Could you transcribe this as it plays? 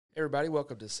Everybody,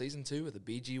 welcome to Season 2 of the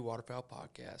BG Waterfowl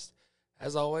Podcast.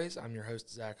 As always, I'm your host,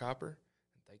 Zach Hopper, and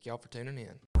thank y'all for tuning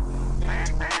in.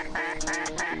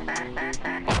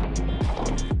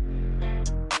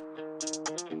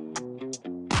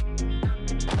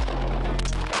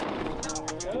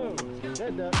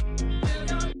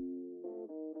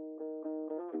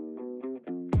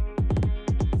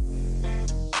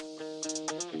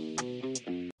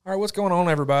 All right, what's going on,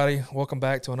 everybody? Welcome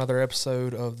back to another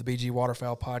episode of the BG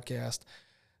Waterfowl Podcast.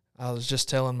 I was just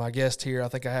telling my guest here, I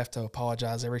think I have to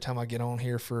apologize every time I get on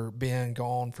here for being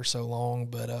gone for so long,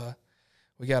 but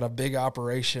we got a big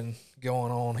operation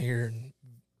going on here, and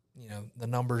the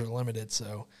numbers are limited,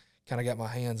 so kind of got my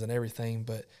hands in everything.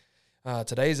 But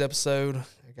today's episode,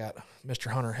 I got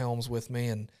Mr. Hunter Helms with me,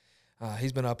 and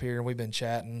he's been up here, and we've been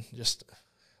chatting just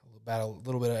about a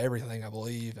little bit of everything, I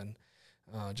believe, and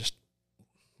just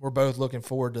we're both looking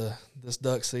forward to this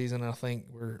duck season. I think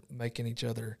we're making each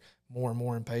other more and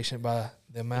more impatient by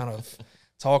the amount of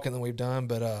talking that we've done.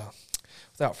 But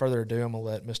without further ado, I'm going to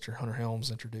let Mr. Hunter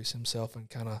Helms introduce himself and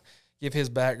kind of give his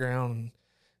background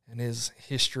and his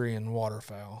history in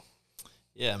waterfowl.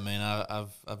 Yeah, man,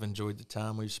 I've enjoyed the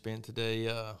time we've spent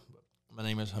today. My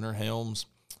name is Hunter Helms.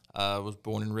 I was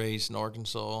born and raised in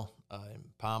Arkansas, in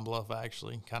Pine Bluff,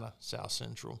 actually, kind of south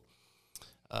central.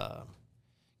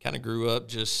 Kind of grew up,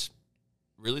 just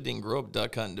really didn't grow up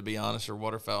duck hunting, to be honest, or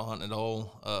waterfowl hunting at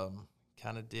all.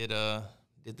 Kind of did the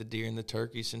deer and the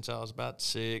turkey since I was about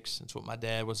 6. That's what my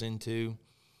dad was into,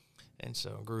 and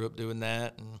so grew up doing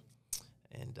that, and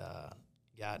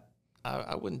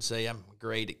I wouldn't say I'm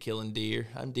great at killing deer.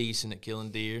 I'm decent at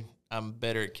killing deer. I'm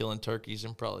better at killing turkeys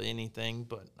than probably anything,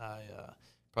 but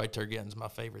probably turkey hunting's my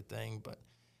favorite thing. But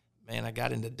man, I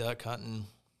got into duck hunting.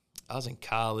 I was in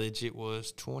college. It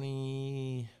was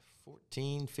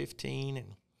 2014, 15,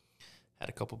 and had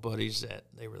a couple buddies that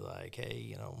they were like,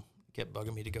 hey, kept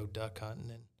bugging me to go duck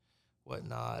hunting and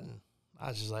whatnot. And I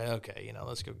was just like, okay,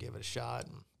 let's go give it a shot.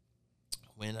 And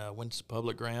went to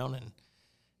public ground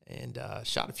and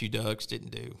shot a few ducks.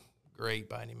 Didn't do great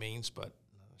by any means, but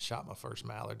shot my first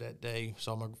mallard that day.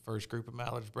 Saw my first group of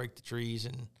mallards break the trees,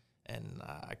 and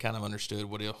I kind of understood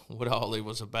what all it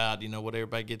was about, what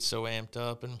everybody gets so amped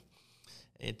up. And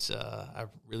I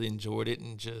really enjoyed it,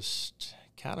 and just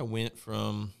kind of went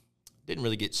from, didn't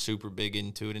really get super big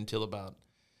into it until about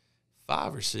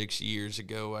 5 or 6 years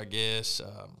ago, I guess.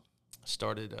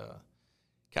 Started,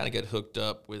 kind of got hooked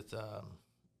up with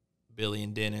Billy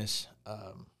and Dennis,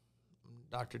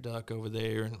 Dr. Duck over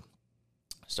there, and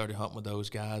started hunting with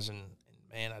those guys. And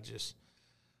man, I just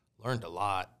learned a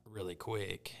lot really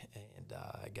quick, and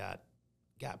I got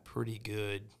pretty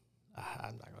good.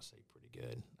 I'm not gonna say pretty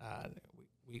good.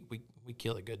 We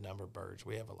kill a good number of birds.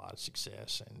 We have a lot of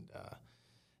success,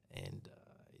 and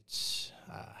it's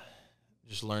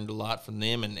just learned a lot from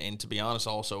them. And to be honest,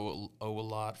 also owe a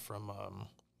lot from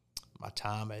my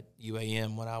time at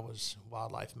UAM when I was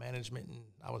wildlife management, and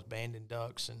I was banding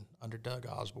ducks, and under Doug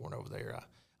Osborne over there,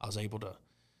 I was able to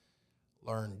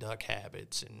learn duck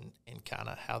habits and kind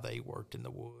of how they worked in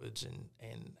the woods and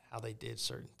how they did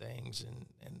certain things,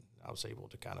 and I was able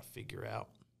to kind of figure out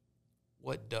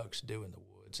what ducks do in the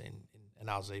woods, and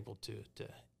I was able to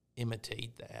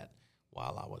imitate that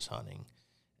while I was hunting,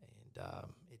 and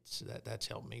that's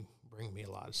helped me bring me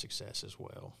a lot of success as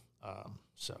well.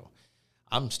 So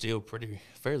I'm still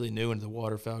fairly new into the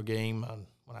waterfowl game.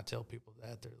 When I tell people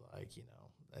that, they're like,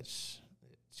 it's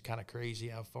kind of crazy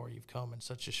how far you've come in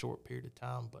such a short period of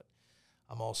time, but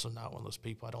I'm also not one of those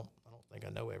people. I don't think I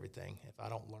know everything. If I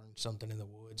don't learn something in the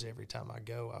woods every time I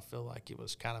go, I feel like it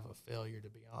was kind of a failure, to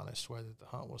be honest, whether the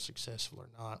hunt was successful or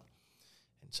not.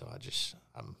 And so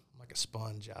I'm like a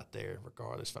sponge out there,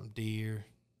 regardless if I'm deer,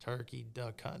 turkey,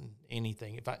 duck hunting,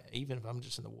 anything. Even if I'm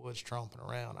just in the woods tromping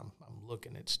around, I'm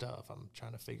looking at stuff. I'm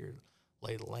trying to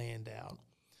lay the land out.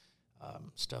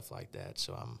 Stuff like that.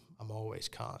 So I'm always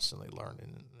constantly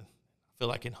learning. And I feel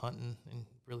like in hunting, and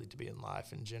really to be in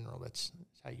life in general, that's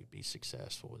how you be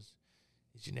successful, is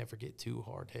you never get too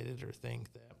hard-headed or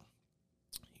think that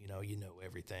you know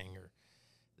everything, or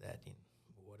that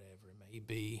whatever it may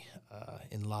be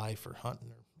in life or hunting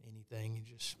or anything. You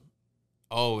just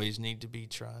always need to be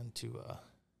trying to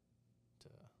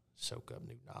soak up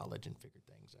new knowledge and figure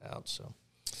things out. So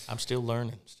I'm still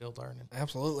learning.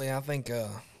 Absolutely. I think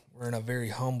we're in a very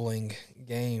humbling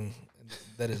game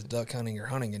that is duck hunting or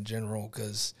hunting in general,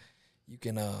 because you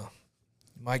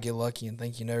might get lucky and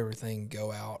think you know everything, go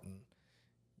out and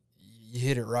you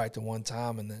hit it right the one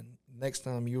time, and then next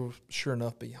time you'll sure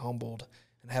enough be humbled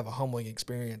and have a humbling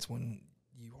experience when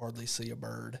you hardly see a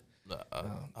bird.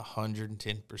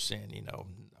 110%.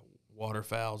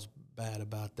 Waterfowl's bad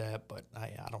about that, but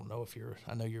I don't know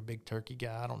I know you're a big turkey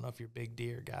guy. I don't know if you're a big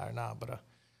deer guy or not, but a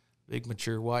big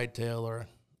mature whitetail or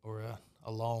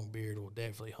a long beard will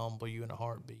definitely humble you in a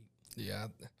heartbeat. Yeah.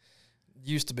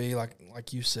 Used to be,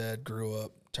 like you said, grew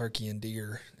up turkey and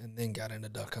deer and then got into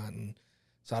duck hunting.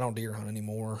 So I don't deer hunt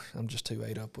anymore. I'm just too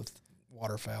ate up with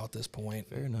waterfowl at this point.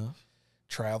 Fair enough.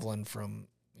 Traveling from,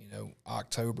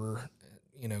 October,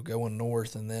 going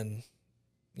north and then,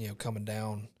 coming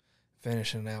down,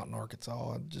 finishing out in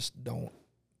Arkansas. I just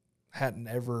hadn't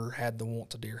ever had the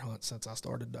want to deer hunt since I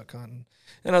started duck hunting.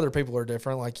 And other people are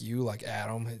different, like you, like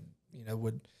Adam,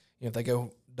 if they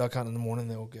go duck hunting in the morning,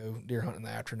 they'll go deer hunting in the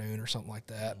afternoon or something like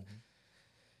that. Mm-hmm.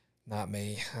 Not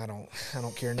me. I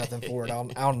don't care nothing for it.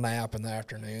 I'll nap in the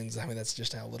afternoons. I mean, that's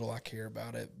just how little I care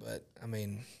about it. But I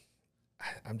mean,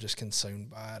 I'm just consumed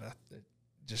by it. It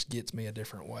just gets me a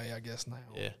different way, I guess, now.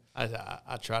 Yeah,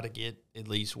 I try to get at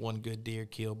least one good deer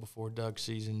kill before duck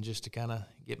season just to kind of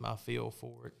get my feel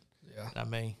for it. Yeah,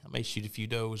 and I may shoot a few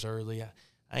does early.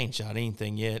 I ain't shot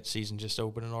anything yet. Season just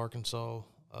opened in Arkansas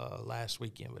last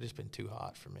weekend, but it's been too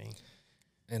hot for me.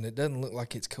 And it doesn't look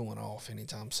like it's cooling off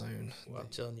anytime soon. Well, I'm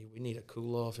telling you, we need a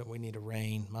cool off and we need a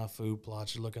rain. My food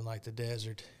plots are looking like the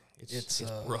desert. It's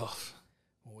rough.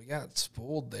 Well, we got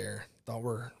spoiled there. Thought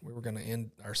we were going to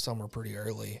end our summer pretty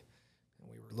early, and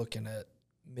we were looking at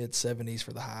mid-70s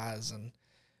for the highs, and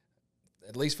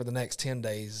at least for the next 10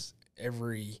 days,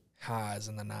 every high is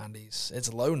in the 90s.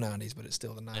 It's low 90s, but it's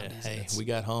still the 90s. Yeah, hey, we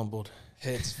got humbled.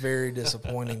 It's very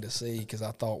disappointing to see because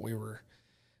I thought we were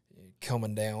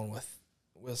coming down with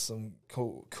some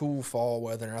cool fall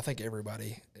weather. And I think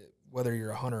everybody, whether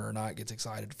you're a hunter or not, gets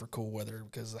excited for cool weather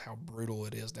because of how brutal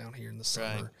it is down here in the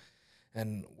summer. Right.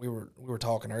 And we were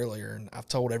talking earlier, and I've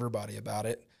told everybody about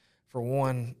it. For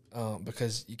one,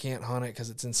 because you can't hunt it because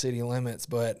it's in city limits,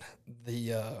 but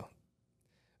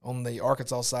on the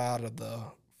Arkansas side of the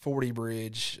 40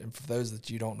 bridge, and for those that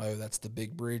you don't know, that's the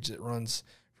big bridge that runs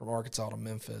from Arkansas to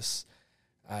Memphis.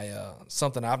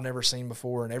 Something I've never seen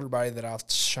before, and everybody that I've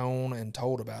shown and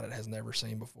told about it has never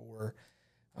seen before.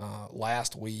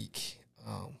 Last week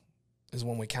is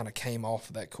when we kind of came off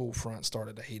of that cool front,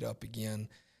 started to heat up again.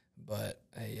 But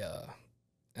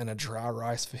in a dry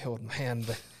rice field, man,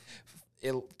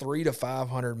 300 to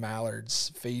 500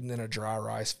 mallards feeding in a dry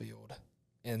rice field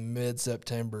in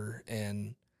mid-September,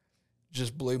 and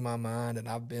just blew my mind. And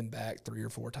I've been back 3 or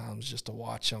 4 times just to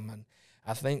watch them, and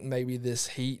I think maybe this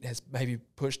heat has maybe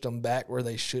pushed them back where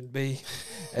they should be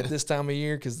at this time of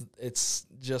year, because it's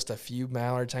just a few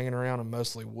mallards hanging around and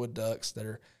mostly wood ducks that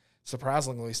are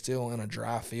surprisingly still in a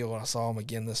dry field. I saw them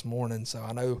again this morning, so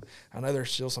I know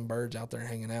there's still some birds out there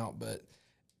hanging out, but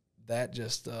that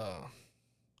just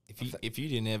if you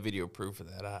didn't have video proof of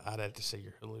that, I'd have to say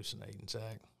you're hallucinating,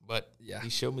 Zach. But yeah, he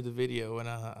showed me the video,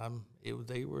 and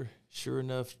they were sure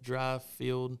enough dry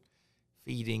field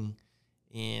feeding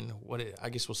in I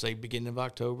guess we'll say beginning of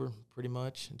October, pretty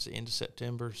much. It's the end of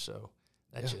September, so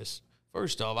that's just,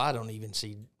 first off, I don't even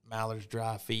see mallards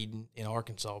dry feeding in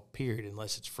Arkansas, period,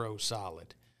 unless it's froze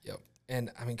solid. Yep.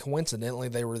 And, I mean, coincidentally,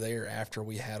 they were there after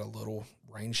we had a little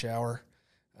rain shower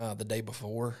the day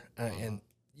before, and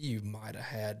you might have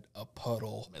had a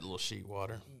puddle. A little sheet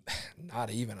water. Not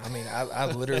even. I mean, I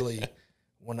literally,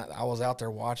 when I was out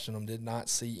there watching them, did not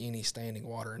see any standing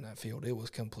water in that field. It was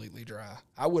completely dry.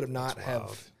 I would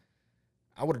have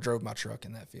drove my truck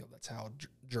in that field. That's how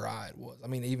dry it was. I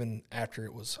mean, even after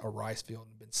it was a rice field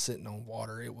and been sitting on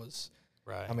water, it was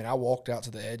right. I mean, I walked out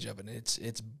to the edge of it, and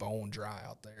it's bone dry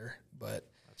out there. But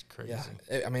that's crazy.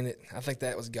 Yeah, I mean, I think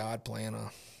that was God playing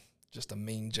just a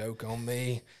mean joke on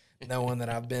me, knowing that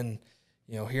I've been,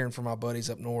 hearing from my buddies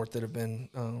up north that have been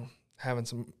having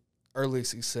some early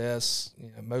success,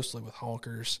 mostly with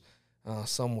honkers,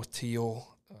 some with teal.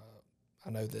 I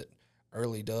know that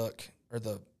early duck, or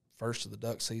the first of the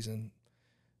duck season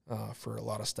for a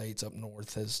lot of states up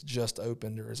north, has just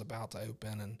opened or is about to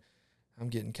open, and I'm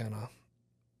getting kind of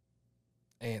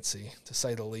antsy, to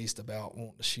say the least, about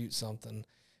wanting to shoot something.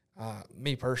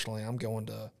 Me personally, I'm going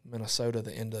to Minnesota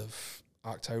the end of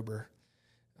October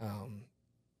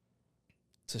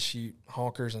to shoot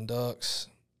honkers and ducks,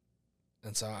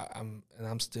 and so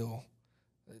I'm still.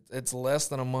 It's less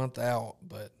than a month out,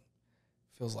 but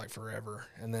feels like forever.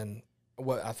 And then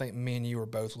what I think me and you are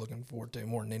both looking forward to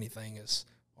more than anything is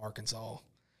Arkansas.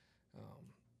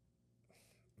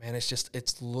 Man,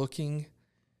 it's looking,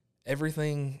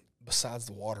 everything besides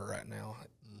the water right now,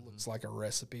 it looks like a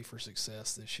recipe for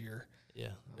success this year.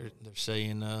 Yeah, they're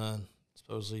saying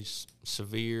supposedly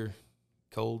severe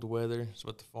cold weather is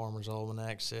what the Farmer's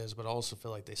Almanac says, but I also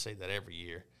feel like they say that every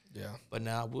year. Yeah. But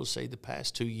now I will say the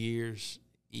past 2 years,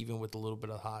 even with a little bit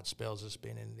of hot spells it's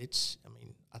been in,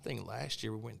 I think last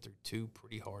year we went through 2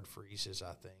 pretty hard freezes,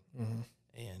 I think. Mm-hmm.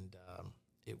 And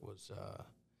it was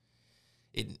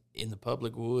in the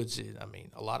public woods.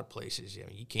 A lot of places,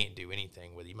 you can't do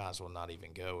anything with it. You might as well not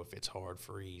even go if it's hard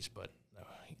freeze. But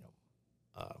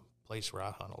place where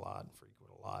I hunt a lot and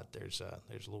frequent a lot, there's a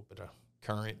little bit of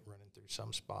current running through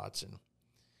some spots, and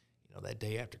that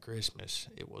day after Christmas,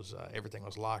 it was everything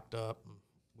was locked up. And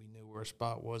we knew where a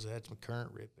spot was that had some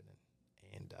current ripping,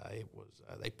 and it was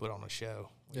they put on a show.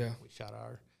 We shot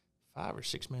our 5 or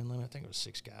 6 man limit. I think it was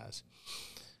 6 guys.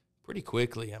 Pretty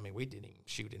quickly. We didn't even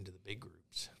shoot into the big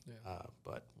groups. Yeah.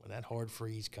 But when that hard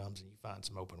freeze comes and you find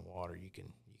some open water, you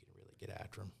can really get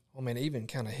after them. Even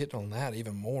kind of hitting on that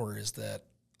even more is that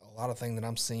a lot of things that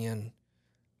I'm seeing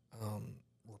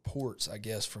reports, I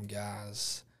guess, from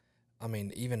guys,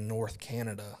 even North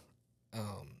Canada,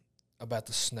 about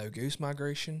the snow goose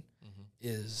migration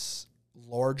is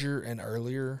larger and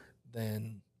earlier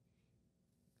than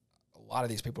a lot of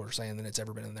these people are saying that it's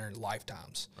ever been in their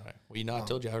lifetimes. Right. Well, I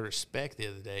told you I heard a speck the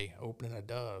other day opening a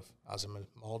dove. I was in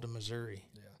Malden, Missouri.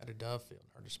 Yeah. At a dove field.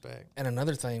 Heard a speck. And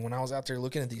another thing, when I was out there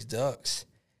looking at these ducks,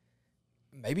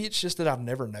 maybe it's just that I've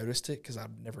never noticed it because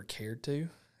I've never cared to,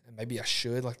 and maybe I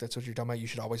should. Like, that's what you're talking about. You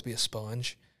should always be a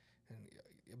sponge and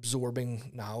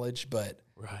absorbing knowledge. But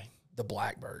the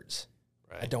blackbirds,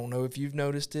 I don't know if you've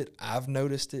noticed it. I've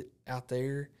noticed it out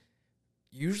there.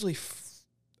 Usually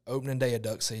opening day of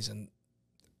duck season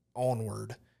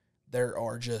onward, there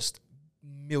are just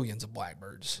millions of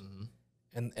blackbirds.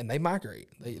 And they migrate.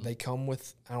 They come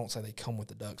with, I don't say they come with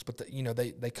the ducks, but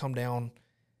they come down.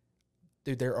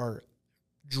 Dude, there are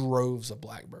droves of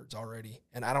blackbirds already.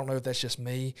 And I don't know if that's just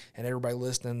me and everybody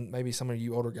listening. Maybe some of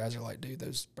you older guys are like, dude,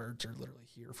 those birds are literally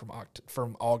here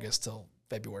from August till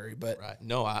February. But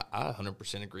no, I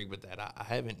 100% agree with that. I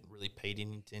haven't really paid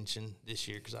any attention this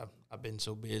year because I've been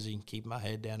so busy keeping my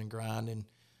head down and grinding.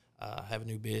 Have a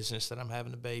new business that I'm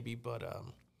having a baby, but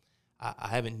I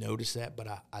haven't noticed that, but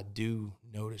I do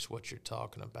notice what you're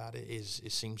talking about.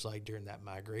 It seems like during that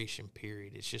migration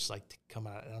period, it's just like to come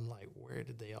out, and I'm like, where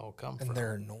did they all come from? And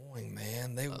they're annoying,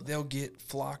 man. They'll get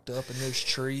flocked up in those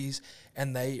trees,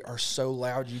 and they are so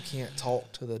loud you can't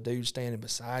talk to the dude standing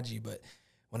beside you. But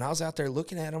when I was out there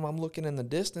looking at them, I'm looking in the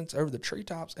distance over the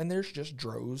treetops, and there's just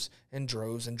droves and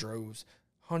droves and droves,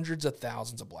 hundreds of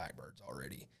thousands of blackbirds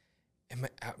already. And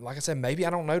like I said, maybe I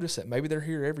don't notice it. Maybe they're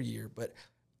here every year, but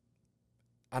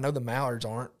I know the mallards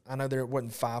aren't. I know there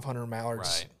wasn't 500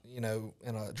 mallards, in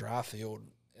a dry field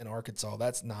in Arkansas.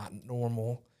 That's not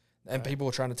normal. And people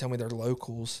are trying to tell me they're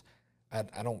locals. I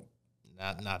don't.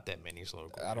 Not that many's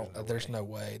local. I don't. There's no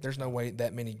way. There's no way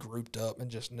that many grouped up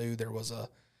and just knew there was a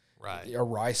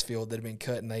rice field that had been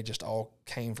cut, and they just all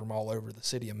came from all over the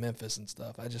city of Memphis and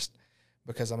stuff.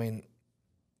 Because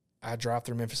I drive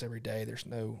through Memphis every day. There's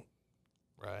no.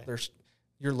 There's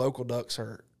your local ducks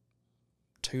are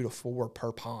 2 to 4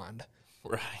 per pond.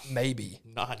 Maybe.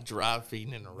 Not dry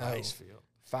feeding in a rice field.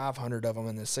 500 of them,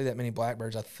 and to see that many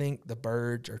blackbirds, I think the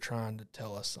birds are trying to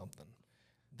tell us something.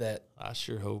 That I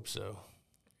sure hope so.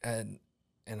 And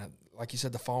like you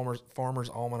said, the Farmer's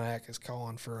Almanac is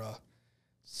calling for a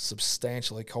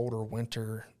substantially colder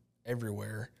winter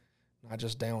everywhere, not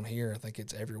just down here. I think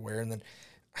it's everywhere. And then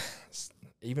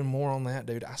even more on that,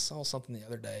 dude, I saw something the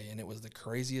other day, and it was the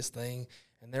craziest thing.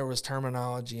 And there was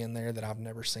terminology in there that I've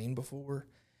never seen before.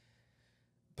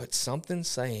 But something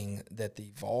saying that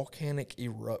the volcanic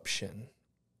eruption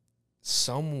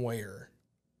somewhere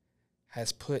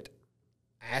has put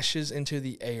ashes into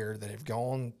the air that have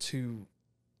gone to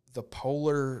the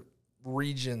polar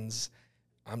regions.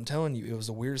 I'm telling you, it was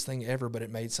the weirdest thing ever, but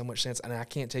it made so much sense. And I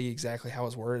can't tell you exactly how it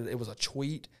was worded. It was a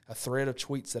thread of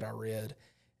tweets that I read.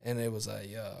 And it was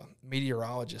a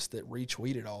meteorologist that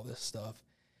retweeted all this stuff.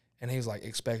 And he was like,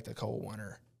 expect a cold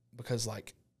winter. Because,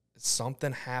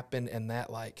 something happened and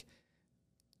that,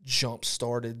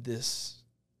 jump-started this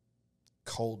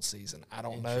cold season. I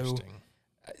don't know.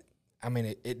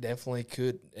 It definitely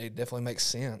could. It definitely makes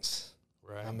sense.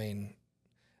 Right.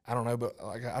 I don't know, but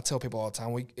I tell people all the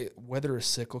time, weather is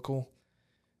cyclical.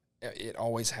 It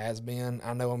always has been.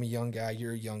 I know I'm a young guy.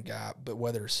 You're a young guy. But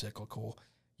weather is cyclical.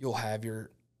 You'll have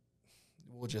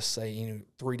we'll just say,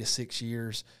 3 to 6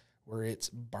 years where it's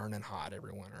burning hot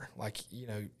every winter.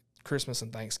 Christmas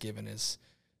and Thanksgiving is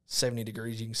 70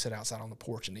 degrees. You can sit outside on the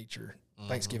porch and eat your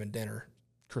Thanksgiving dinner,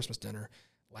 Christmas dinner.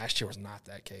 Last year was not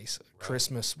that case. Right.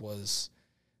 Christmas was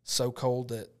so cold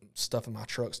that stuff in my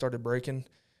truck started breaking.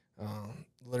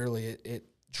 Literally, it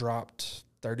dropped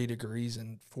 30 degrees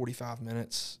in 45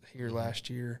 minutes here last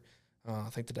year. I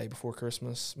think the day before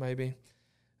Christmas, maybe.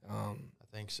 I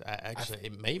think so. Actually,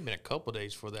 it may have been a couple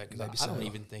days before that because I don't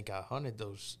even think I hunted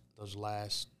those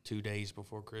last 2 days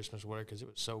before Christmas, whatever, because it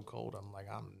was so cold. I'm like,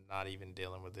 I'm not even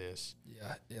dealing with this.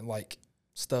 Yeah, and like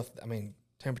stuff. I mean,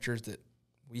 temperatures that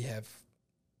we have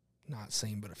not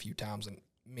seen but a few times in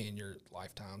me and your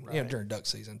lifetime. Right. You know, during duck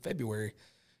season, February,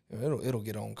 you know, it'll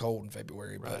get on cold in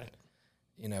February. Right. But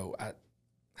you know,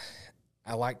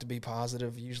 I like to be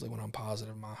positive. Usually, when I'm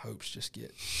positive, my hopes just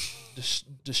get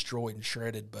destroyed and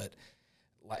shredded. But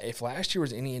if last year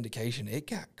was any indication, it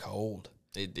got cold.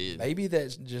 It did. Maybe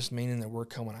that's just meaning that we're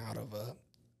coming out of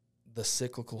the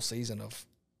cyclical season of,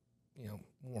 you know,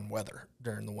 warm weather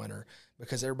during the winter,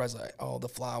 because everybody's like, oh, the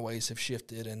flyways have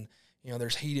shifted, and you know,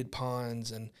 there's heated ponds,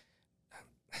 and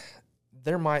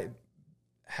there might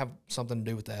have something to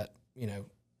do with that. You know,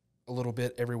 a little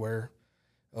bit everywhere.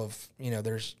 Of, you know,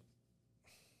 there's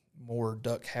more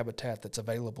duck habitat that's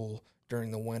available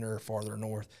during the winter farther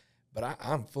north, but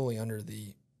I'm fully under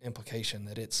the implication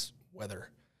that it's weather.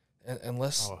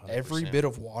 Unless every bit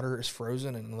of water is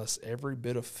frozen and unless every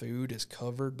bit of food is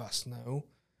covered by snow,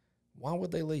 why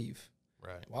would they leave?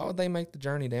 Right. Why would they make the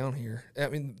journey down here? I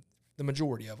mean, the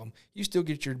majority of them. You still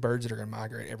get your birds that are going to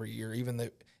migrate every year, even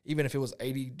if it was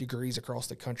 80 degrees across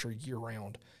the country year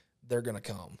round, they're going to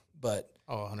come. But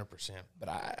 100%. But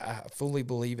I fully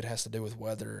believe it has to do with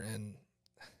weather, and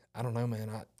I don't know, man.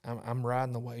 I'm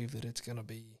riding the wave that it's going to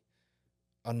be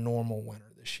a normal winter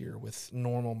this year with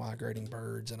normal migrating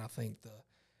birds, and I think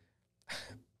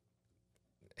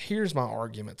here's my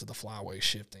argument to the flyway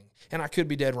shifting, and I could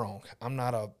be dead wrong. I'm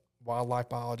not a wildlife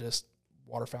biologist,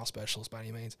 waterfowl specialist by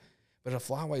any means, but if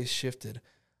flyway shifted,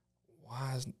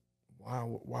 why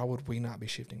would we not be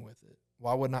shifting with it?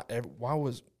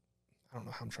 I don't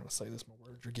know how I'm trying to say this. My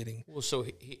words are getting... Well, so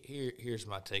here's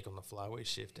my take on the flyway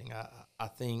shifting. I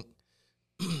think,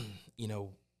 you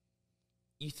know,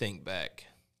 you think back,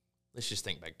 let's just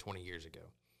think back 20 years ago.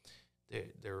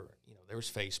 There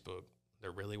was Facebook.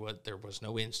 There was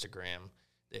no Instagram.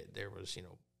 There was, you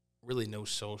know, really no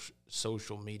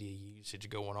social media usage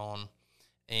going on.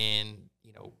 And,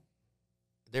 you know,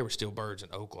 there were still birds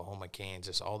in Oklahoma,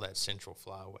 Kansas, all that central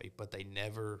flyway, but it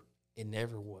never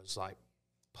was like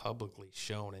publicly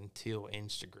shown until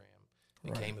Instagram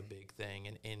became a big thing,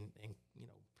 and you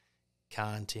know,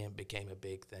 content became a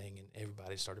big thing, and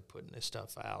everybody started putting this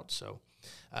stuff out. So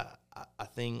I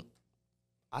think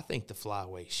the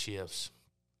flyway shifts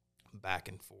back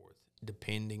and forth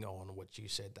depending on what you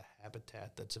said, the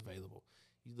habitat that's available.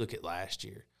 You look at last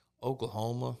year,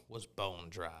 Oklahoma was bone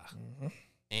dry. Mm-hmm.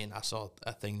 And I saw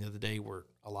a thing the other day where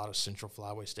a lot of central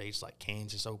flyway states like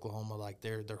Kansas, Oklahoma, like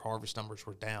their harvest numbers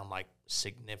were down like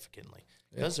significantly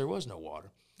because there was no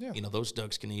water. Yeah. You know, those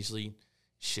ducks can easily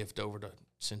shift over to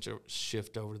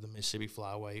the Mississippi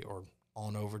flyway or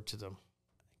on over to the,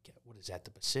 what is that,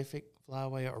 the Pacific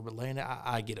flyway or Atlantic?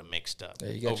 I get them mixed up.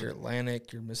 Yeah, you got your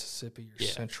Atlantic, your Mississippi, your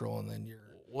Central, and then your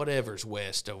whatever's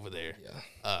west over there.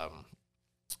 Yeah.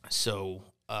 So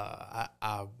I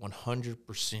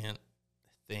 100%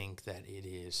 think that it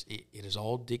is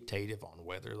all dictative on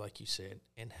weather, like you said,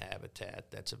 and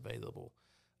habitat that's available.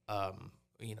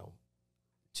 You know,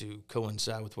 to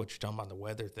coincide with what you're talking about, the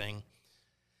weather thing,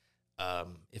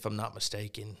 if I'm not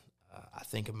mistaken, I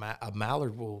think a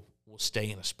mallard will stay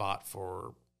in a spot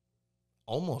for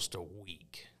almost a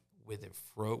week with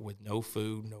no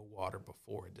food, no water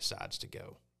before it decides to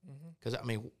go. Because, I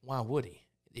mean, why would he?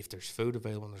 If there's food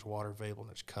available and there's water available and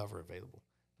there's cover available,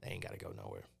 they ain't got to go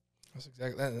nowhere. That's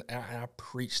exactly that. And I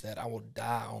preach that. I will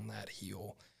die on that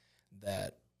hill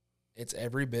that it's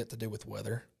every bit to do with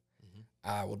weather. Mm-hmm.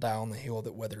 I will die on the hill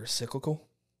that weather is cyclical.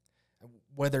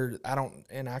 Whether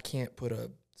I can't put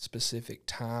a specific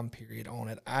time period on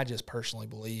it. I just personally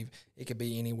believe it could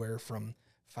be anywhere from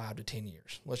 5 to 10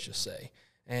 years, let's just say.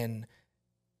 And,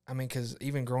 I mean, because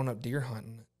even growing up deer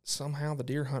hunting, somehow the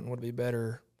deer hunting would be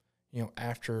better, you know,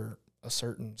 after a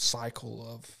certain cycle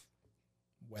of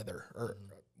weather or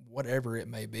whatever it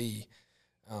may be.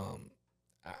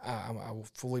 I will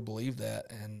fully believe that,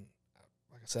 and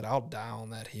like I said, I'll die on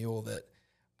that hill that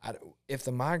if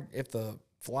the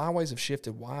flyways have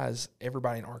shifted, why is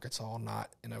everybody in Arkansas not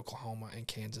in Oklahoma and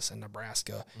Kansas and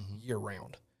Nebraska year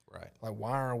round? Right. Like,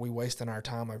 why are we wasting our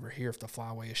time over here if the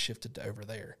flyway has shifted to over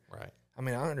there? Right. I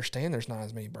mean, I understand there's not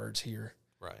as many birds here.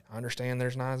 Right. I understand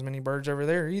there's not as many birds over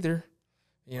there either,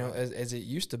 you know, as it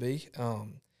used to be.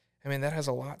 I mean, that has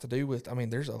a lot to do with, I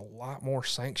mean, there's a lot more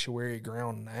sanctuary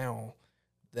ground now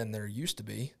than there used to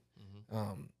be.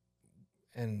 Mm-hmm.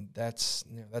 And that's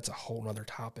a whole nother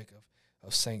topic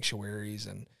of sanctuaries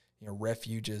and, you know,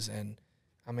 refuges. And,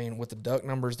 I mean, with the duck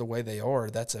numbers the way they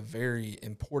are, that's a very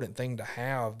important thing to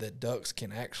have, that ducks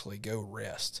can actually go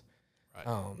rest.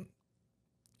 Right.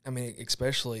 I mean,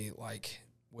 especially like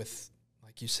with,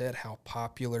 like you said, how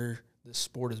popular this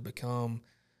sport has become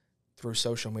through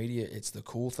social media. It's the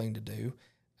cool thing to do.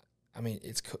 I mean,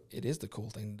 it is the cool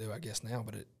thing to do, I guess now.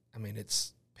 But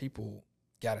it's people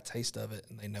got a taste of it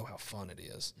and they know how fun it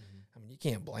is. Mm-hmm. I mean, you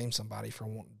can't blame somebody for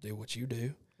wanting to do what you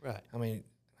do. Right. I mean,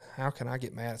 how can I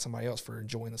get mad at somebody else for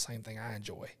enjoying the same thing I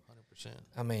enjoy? 100%.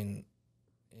 I mean,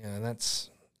 and that's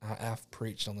I've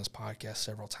preached on this podcast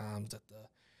several times that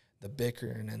the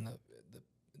bickering and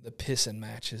the pissing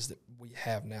matches that we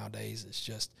have nowadays is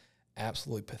just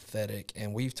absolutely pathetic.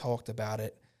 And we've talked about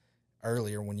it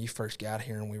earlier when you first got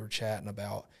here, and we were chatting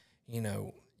about,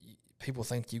 people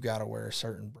think you got to wear a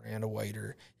certain brand of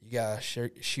wader, you got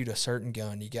to shoot a certain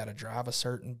gun, you got to drive a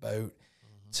certain boat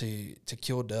to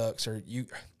kill ducks, or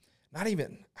not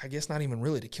even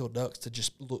really to kill ducks, to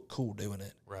just look cool doing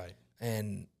it. Right.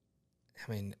 And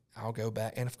I mean, I'll go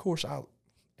back, and of course,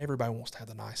 everybody wants to have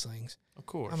the nice things. Of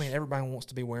course. I mean, everybody wants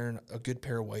to be wearing a good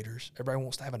pair of waders. Everybody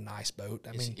wants to have a nice boat.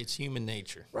 It's human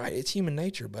nature. Right, it's human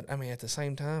nature. But, I mean, at the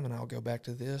same time, and I'll go back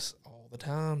to this all the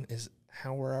time, is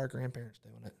how were our grandparents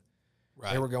doing it?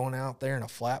 Right. They were going out there in a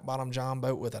flat-bottom john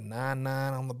boat with a 9.9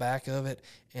 on the back of it,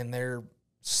 and their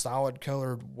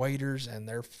solid-colored waders and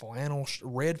their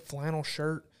red flannel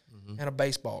shirt and a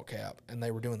baseball cap. And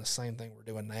they were doing the same thing we're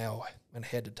doing now, and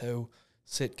head-to-toe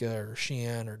Sitka or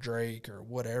Shin or Drake or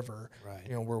whatever, right.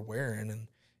 We're wearing. And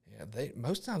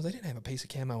most times they didn't have a piece of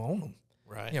camo on them.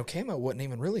 Right. Camo wasn't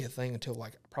even really a thing until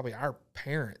like probably our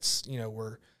parents,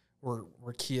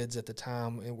 were kids at the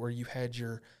time, where you had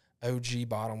your OG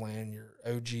Bottomland, your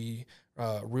OG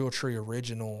Realtree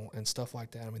Original and stuff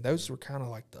like that. I mean, those were kind of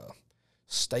like the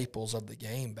staples of the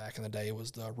game back in the day. It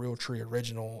was the Realtree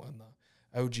Original and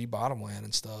the OG Bottomland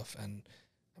and stuff. And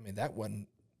I mean, that wasn't,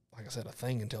 like I said, a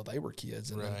thing until they were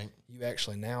kids. And then you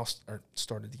actually now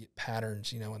started to get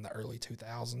patterns, in the early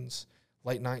 2000s,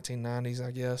 late 1990s,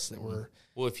 I guess, that were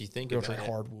if you think about it,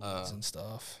 hardwoods and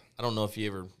stuff. I don't know if you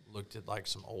ever looked at like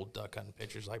some old duck hunting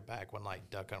pictures, like back when like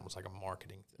duck hunting was like a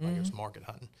marketing thing, like it was market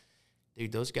hunting.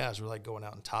 Dude, those guys were like going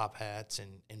out in top hats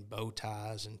and bow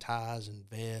ties and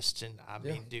vests, and I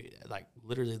mean, dude, like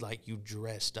literally like you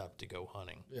dressed up to go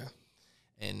hunting. Yeah.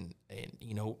 And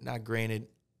now granted,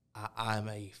 I'm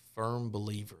a firm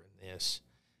believer in this,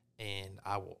 and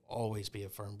I will always be a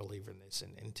firm believer in this.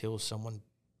 And until someone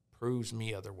proves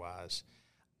me otherwise,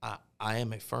 I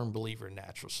am a firm believer in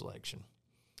natural selection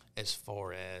as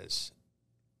far as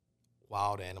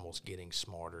wild animals getting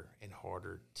smarter and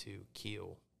harder to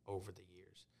kill over the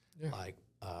years. Yeah. Like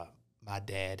my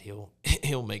dad, he'll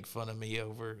make fun of me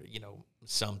over,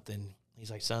 something. He's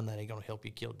like, son, that ain't going to help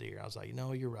you kill deer. I was like,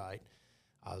 no, you're right.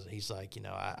 He's like,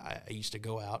 I used to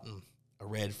go out in a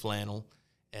red flannel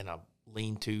and a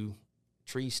lean-to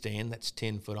tree stand that's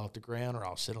 10 foot off the ground, or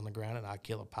I'll sit on the ground and I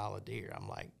kill a pile of deer. I'm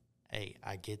like, hey,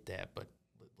 I get that, but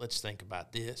let's think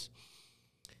about this.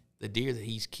 The deer that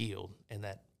he's killed and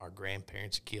that our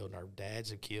grandparents have killed and our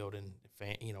dads have killed, and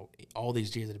all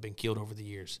these deer that have been killed over the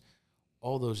years,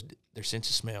 all those, their sense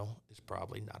of smell is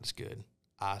probably not as good.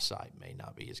 Eyesight may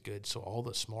not be as good. So all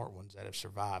the smart ones that have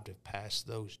survived have passed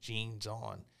those genes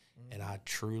on. And I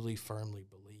truly, firmly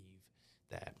believe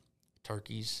that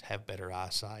turkeys have better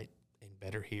eyesight and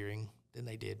better hearing than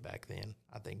they did back then.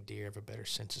 I think deer have a better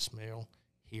sense of smell,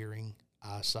 hearing,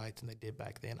 eyesight than they did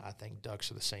back then. I think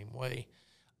ducks are the same way.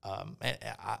 And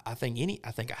I think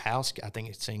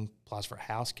the same applies for a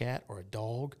house cat or a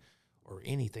dog or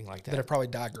anything like that. That have probably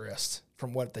digressed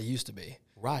from what they used to be.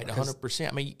 Right, 100%.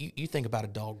 I mean, you think about a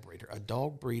dog breeder. A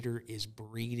dog breeder is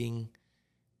breeding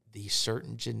the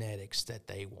certain genetics that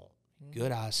they want.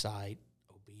 Good eyesight,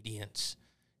 obedience,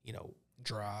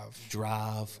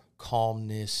 drive,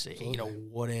 calmness,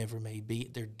 whatever it may be.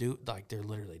 They're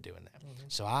literally doing that.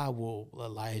 So I will,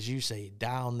 as you say,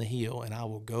 die on the hill, and I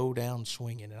will go down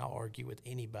swinging, and I'll argue with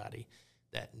anybody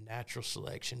that natural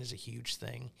selection is a huge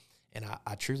thing. And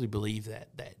I truly believe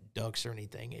that ducks or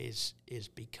anything is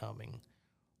becoming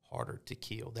harder to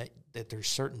kill, that there's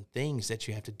certain things that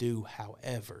you have to do.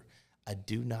 However, I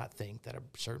do not think that a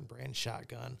certain brand of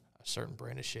shotgun, a certain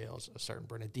brand of shells, a certain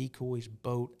brand of decoys,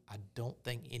 boat, I don't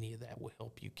think any of that will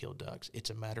help you kill ducks.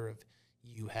 It's a matter of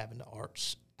you having to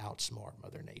outsmart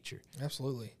Mother Nature.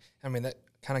 Absolutely. I mean, that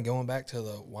kind of going back to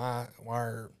the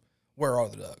where are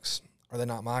the ducks? Are they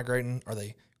not migrating? Are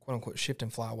they quote unquote shifting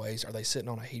flyways? Are they sitting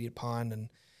on a heated pond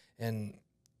and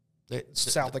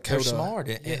South Dakota? They're smart.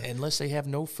 Unless they have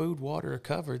no food, water, or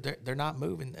cover, they're not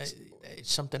moving.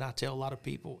 It's something I tell a lot of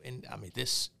people, and I mean,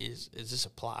 this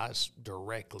applies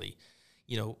directly.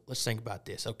 Let's think about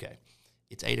this. Okay,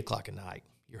 it's 8:00 at night.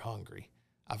 You're hungry.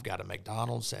 I've got a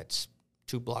McDonald's that's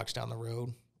 2 blocks down the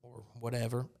road or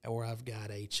whatever, or I've got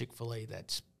a Chick-fil-A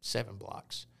that's 7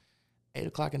 blocks. 8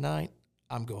 o'clock at night,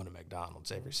 I'm going to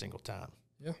McDonald's every single time.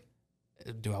 Yeah.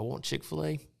 Do I want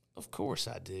Chick-fil-A? Of course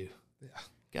I do. Yeah.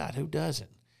 God, who doesn't?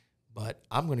 But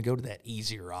I'm going to go to that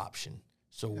easier option.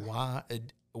 So why?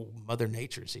 Mother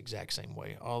Nature is the exact same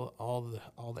way. All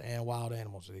the wild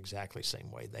animals are the exactly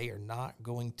same way. They are not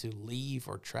going to leave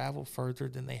or travel further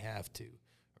than they have to,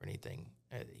 or anything.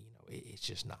 It's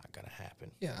just not going to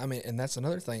happen. Yeah, I mean, and that's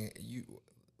another thing.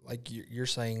 You're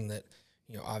saying that,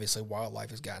 obviously wildlife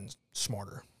has gotten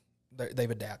smarter.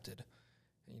 They've adapted.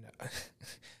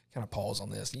 Kind of pause on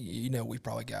this. We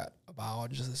probably got a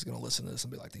biologist that's going to listen to this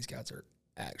and be like, these guys are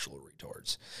actual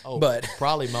retards. Oh, but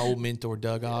probably my old mentor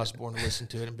Doug Osborne will listen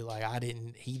to it and be like,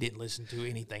 he didn't listen to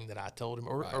anything that I told him,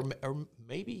 or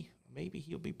maybe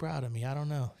he'll be proud of me. I don't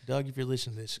know. Doug, if you're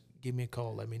listening to this, give me a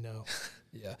call. Let me know.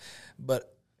 Yeah,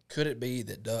 but could it be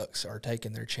that ducks are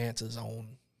taking their chances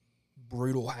on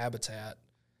brutal habitat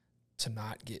to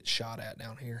not get shot at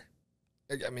down here?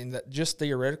 I mean, that just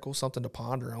theoretical, something to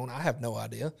ponder on. I have no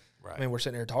idea. Right. I mean, we're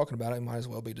sitting here talking about it. It might as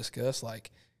well be discussed.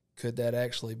 Like, could that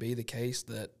actually be the case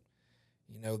that,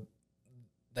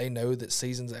 they know that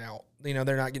season's out?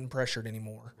 They're not getting pressured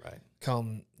anymore. Right.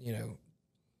 Come,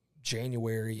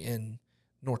 January in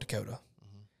North Dakota.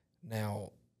 Mm-hmm.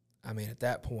 Now, I mean, at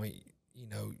that point,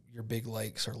 your big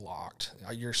lakes are locked.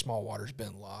 Your small water's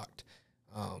been locked.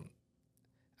 I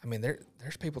mean,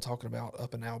 there's people talking about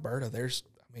up in Alberta. There's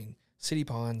city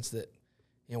ponds that,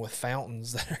 with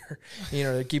fountains that are,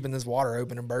 they're keeping this water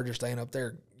open and birds are staying up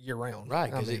there year round.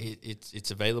 Right, because it's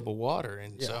available water,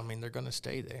 and so, they're going to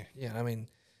stay there. Yeah,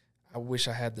 I wish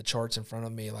I had the charts in front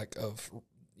of me, of,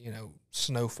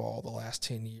 snowfall the last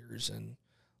 10 years and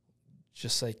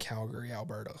just say Calgary,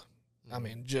 Alberta.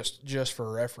 Mm-hmm. Just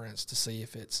for reference to see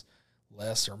if it's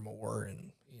less or more,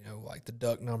 and, the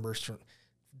duck numbers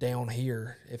down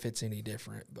here, if it's any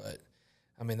different. But,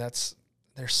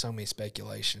 there's so many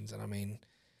speculations, and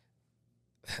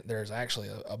there's actually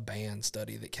a band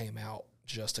study that came out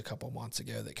just a couple months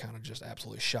ago that kind of just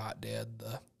absolutely shot dead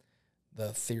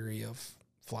the theory of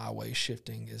flyway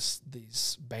shifting is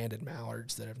these banded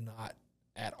mallards that have not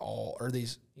at all, or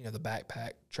these, the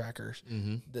backpack trackers,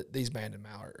 mm-hmm. that these banded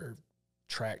mallard or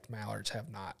tracked mallards have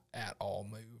not at all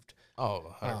moved.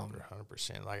 Oh,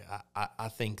 100%. Like, I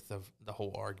think the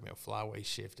whole argument of flyway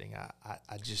shifting,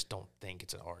 I just don't think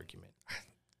it's an argument.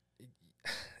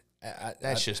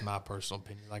 That's just my personal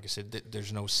opinion. Like I said,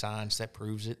 there's no science that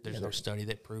proves it. There's no study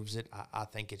that proves it. I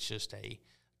think it's just a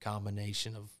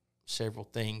combination of several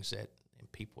things and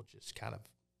people just kind of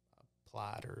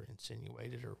applied or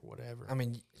insinuated or whatever.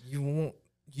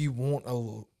 You want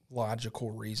a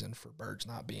logical reason for birds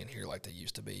not being here like they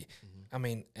used to be.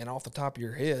 Mm-hmm. And off the top of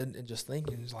your head and just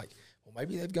thinking, it's like, well,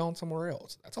 maybe they've gone somewhere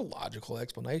else. That's a logical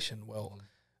explanation. Well,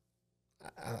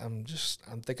 I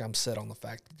think I'm set on the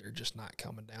fact that they're just not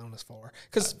coming down as far.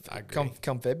 Because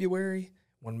come February,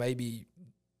 when maybe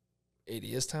it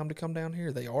is time to come down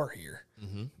here, they are here.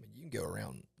 Mm-hmm. You can go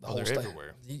around the whole state.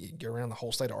 Everywhere. You can go around the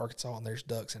whole state of Arkansas, and there's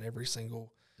ducks in every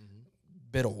single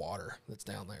bit of water that's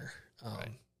down there. Right.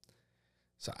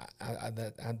 So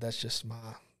that's just my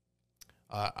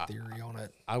theory on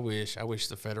it. I wish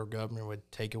the federal government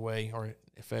would take away, or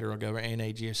the federal government and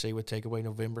AGSC would take away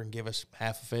November and give us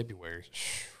half of February.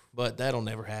 But that'll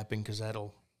never happen because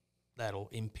that'll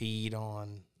impede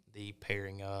on the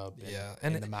pairing up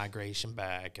and the migration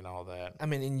back and all that.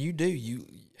 And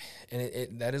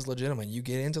that is legitimate. You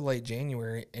get into late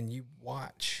January and you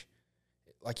watch,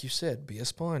 like you said, be a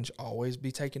sponge, always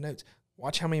be taking notes.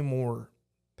 Watch how many more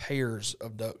pairs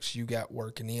of ducks you got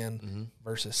working in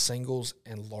versus singles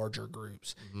and larger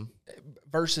groups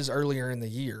versus earlier in the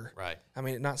year. Right.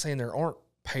 Not saying there aren't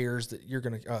pairs that you're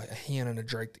going to, a hen and a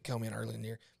drake that come in early in the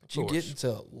year, but you get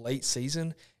into late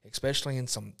season, especially in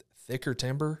some thicker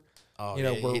timber. Oh,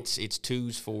 it's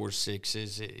 2s, 4s,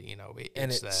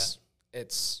 6s,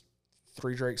 it's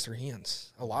 3 drakes, 3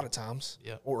 hens a lot of times.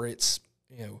 Yeah. Or it's,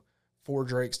 4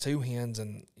 drakes, 2 hens,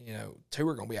 and 2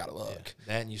 are going to be out of luck. Yeah.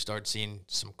 That, and you start seeing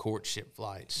some courtship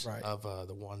flights of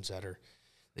the ones that are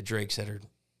the drakes that are.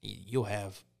 You'll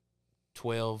have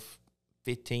 12,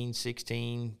 15,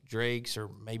 16 drakes, or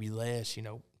maybe less.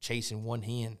 Chasing one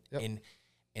hen, and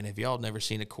if y'all never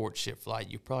seen a courtship flight,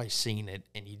 you've probably seen it,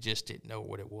 and you just didn't know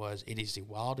what it was. It is the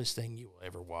wildest thing you will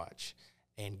ever watch,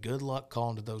 and good luck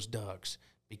calling to those ducks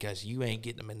because you ain't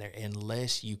getting them in there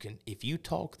unless you can. If you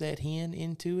talk that hen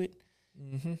into it.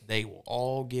 Mm-hmm. They will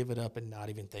all give it up and not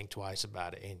even think twice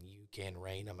about it, and you can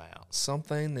rain them out.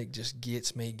 Something that just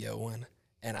gets me going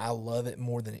And I love it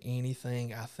more than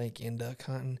anything, I think, in duck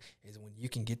hunting, is when you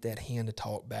can get that hen to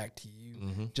talk back to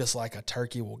you, just like a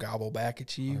turkey will gobble back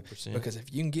at you. 100%. Because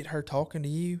if you can get her talking to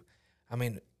you, I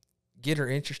mean, get her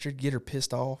interested, get her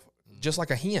pissed off, just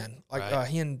like a hen, like a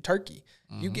hen turkey.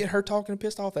 You get her talking and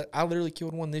pissed off. That I literally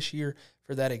killed one this year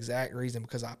for that exact reason,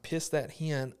 because I pissed that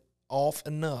hen off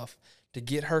enough to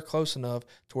get her close enough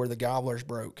to where the gobblers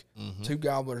broke. 2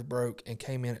 gobblers broke and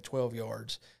came in at 12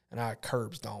 yards. And I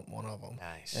curb stomped one of them.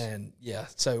 Nice. And yeah,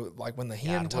 so like when the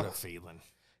hen what a feeling.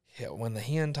 Yeah, when the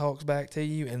hen talks back to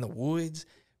you in the woods,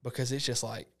 because it's just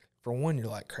like, for one, you're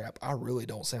like, crap, I really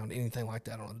don't sound anything like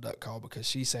that on a duck call, because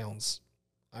she sounds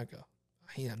like a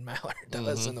hen mallard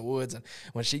does in the woods. And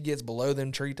when she gets below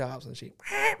them treetops and she,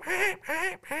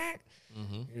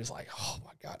 you're just like, oh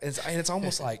my God. It's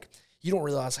almost like you don't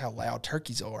realize how loud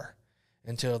turkeys are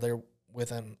until they're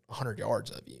within 100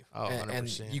 yards of you. Oh, 100%.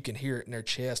 And you can hear it in their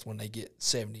chest when they get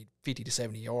 50 to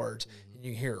 70 yards, and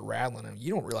you can hear it rattling. And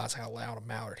you don't realize how loud a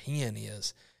mallard hen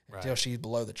is until she's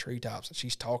below the treetops and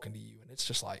she's talking to you. And it's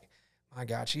just like, my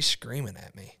God, she's screaming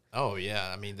at me. Oh,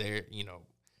 yeah. I mean, that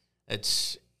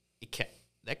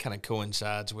kind of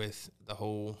coincides with the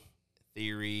whole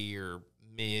theory or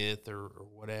myth or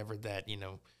whatever that,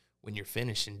 when you're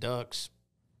finishing ducks,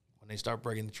 when they start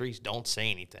breaking the trees, don't say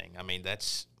anything. I mean,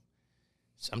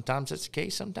 sometimes that's the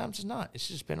case, sometimes it's not. It's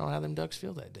just depending on how them ducks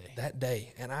feel that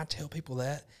day. And I tell people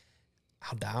that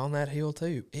I'll die on that hill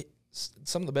too.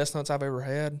 Some of the best hunts I've ever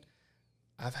had,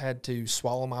 I've had to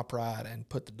swallow my pride and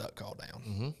put the duck call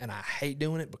down. And I hate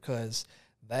doing it, because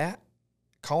that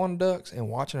calling ducks and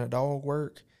watching a dog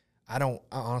work, I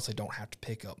honestly don't have to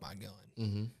pick up my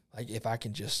gun. Like if I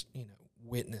can just,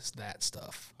 witness that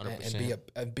stuff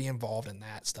and be involved in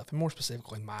that stuff, and more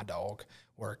specifically my dog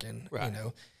working,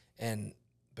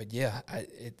 But yeah,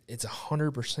 it's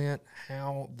 100%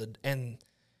 how and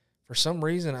for some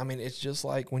reason, I mean, it's just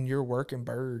like when you're working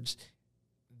birds,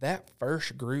 that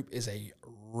first group is a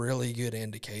really good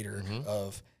indicator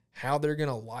of how they're going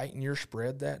to lighten your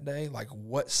spread that day, like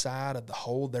what side of the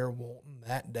hole they're wanting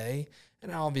that day.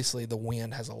 And obviously the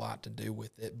wind has a lot to do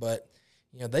with it, but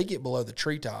they get below the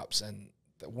treetops and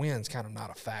the wind's kind of not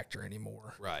a factor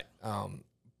anymore. Right.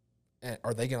 And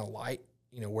are they going to light,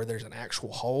 where there's an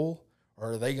actual hole?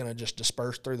 Or are they going to just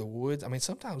disperse through the woods? I mean,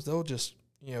 sometimes they'll just,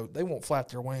 they won't flap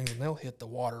their wings and they'll hit the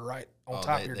water right on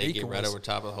top of your decoys. They get right over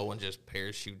top of the hole and just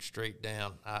parachute straight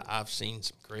down. I've seen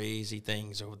some crazy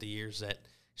things over the years that,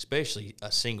 especially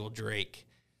a single drake,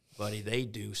 buddy, they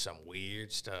do some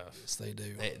weird stuff. Yes, they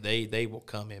do. They will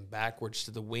come in backwards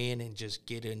to the wind and just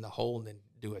get in the hole and then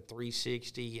do a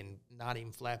 360 and not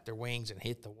even flap their wings and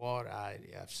hit the water.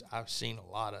 I've seen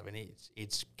a lot of it.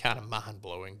 It's kind of mind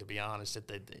blowing, to be honest,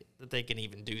 that they can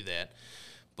even do that.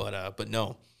 But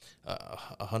no,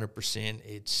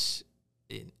 100%.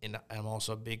 And I'm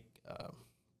also a big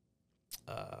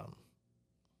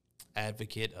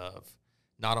advocate of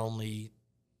not only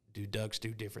do ducks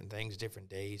do different things different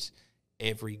days.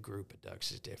 Every group of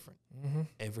ducks is different.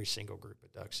 Every single group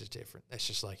of ducks is different. That's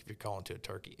just like if you're calling to a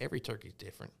turkey. Every turkey is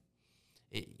different.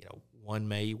 One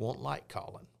may want light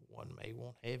calling. One may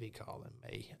want heavy calling.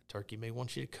 Turkey may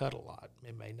want you to cut a lot.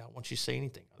 It may not want you to say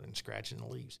anything other than scratching the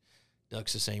leaves.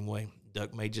 Duck's the same way.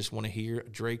 Duck may just want to hear a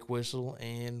drake whistle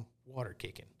and water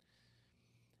kicking.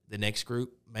 The next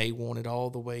group may want it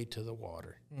all the way to the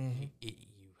water.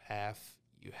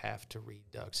 You have to read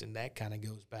ducks, and that kind of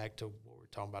goes back to what we were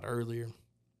talking about earlier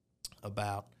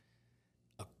about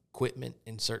equipment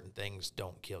and certain things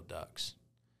don't kill ducks.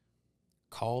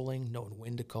 Calling, knowing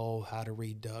when to call, how to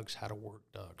read ducks, how to work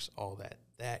ducks, all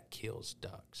that kills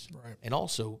ducks. Right.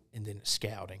 And then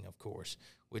scouting, of course,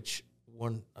 which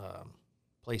one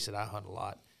place that I hunt a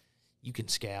lot, you can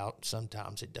scout.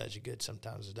 Sometimes it does you good,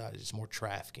 sometimes it does. It's more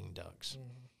trafficking ducks.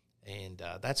 And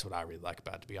that's what I really like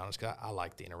about it, to be honest, because I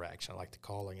like the interaction. I like the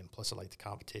calling, and plus I like the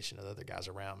competition of the other guys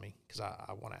around me, because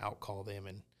I want to outcall them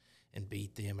and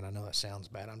beat them. And I know that sounds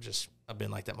bad. I've been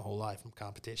like that my whole life. I'm a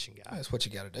competition guy. That's what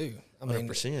you got to do. I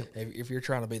 100%. mean, if you're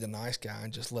trying to be the nice guy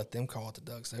and just let them call it the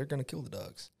ducks, they're going to kill the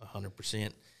ducks.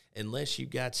 100%. Unless you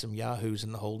got some yahoos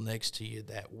in the hole next to you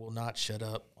that will not shut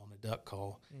up on a duck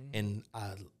call. And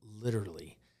I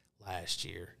literally last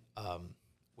year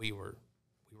we were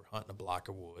hunting a block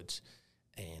of woods,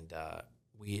 and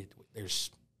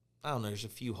there's a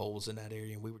few holes in that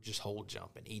area, and we were just hole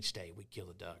jumping. Each day we'd kill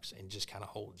the ducks and just kind of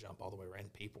hole jump all the way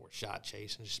around. People were shot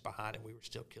chasing just behind it. We were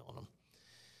still killing them.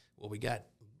 Well, we got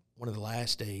one of the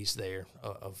last days there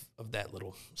of that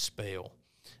little spell.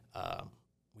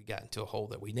 We got into a hole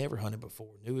that we never hunted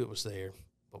before, knew it was there,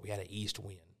 but we had an east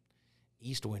wind.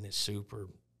 East wind is super,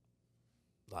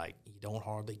 like, you don't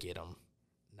hardly get them.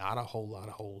 not a whole lot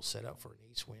of holes set up for an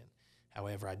east wind.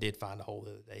 However, I did find a hole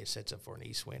the other day that sets up for an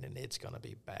east wind, and it's going to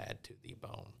be bad to the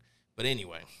bone. But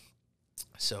anyway,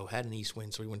 so had an east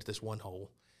wind, so we went to this one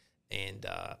hole, and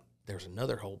there's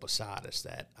another hole beside us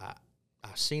that I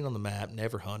seen on the map,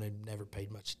 never hunted, never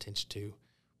paid much attention to,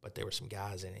 but there were some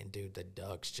guys in it, and, dude, the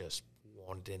ducks just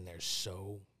wanted in there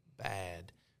so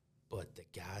bad, but the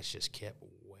guys just kept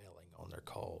wailing on their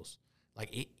calls.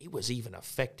 Like, it was even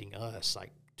affecting us,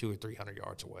 like, 200 or 300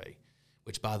 yards away,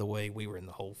 which, by the way, we were in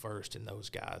the hole first, and those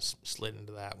guys slid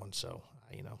into that one, so,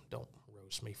 don't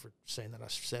roast me for saying that I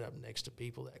set up next to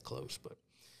people that close, but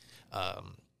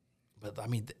I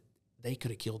mean, they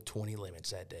could have killed 20 limits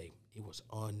that day. It was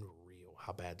unreal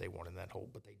how bad they wanted in that hole,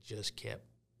 but they just kept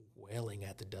wailing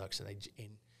at the ducks,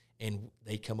 and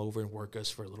they'd come over and work us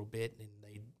for a little bit, and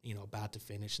they, about to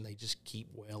finish, and they just keep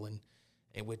wailing,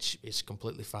 and which is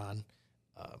completely fine.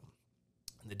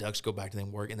 And the ducks go back to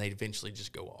them work, and they eventually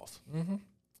just go off. Mm-hmm.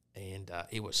 And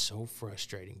it was so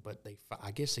frustrating, but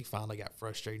I guess they finally got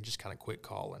frustrated and just kind of quit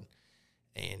calling.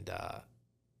 And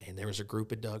there was a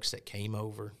group of ducks that came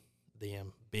over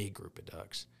them, big group of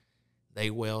ducks. They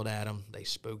wailed at them. They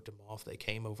spooked them off. They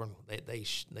came over, and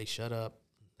they shut up.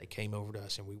 They came over to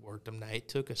us, and we worked them. Now, it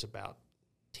took us about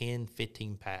 10,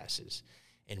 15 passes.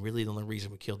 And really the only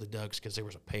reason we killed the ducks because there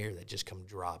was a pair that just come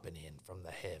dropping in from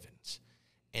the heavens.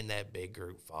 And that big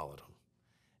group followed them.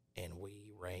 And we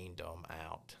rained them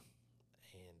out.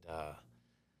 And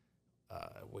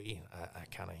I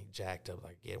kind of jacked up,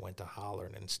 like, went to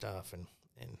hollering and stuff. And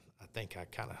I think I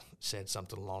kind of said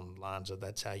something along the lines of,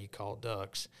 that's how you call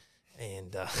ducks.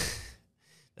 And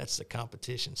that's the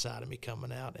competition side of me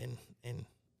coming out. And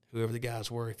whoever the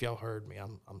guys were, if y'all heard me,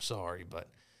 I'm sorry. But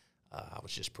I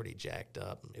was just pretty jacked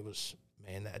up. It was,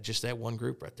 man, just that one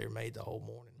group right there made the whole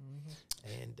morning.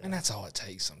 Mm-hmm. And that's all it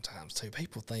takes sometimes, too.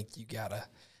 People think you got to,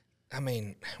 I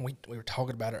mean, we were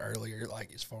talking about it earlier,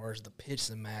 like as far as the pitch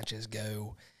and matches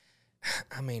go.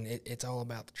 I mean, it's all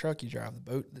about the truck you drive, the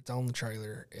boat that's on the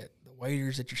trailer, the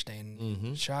waders that you're standing,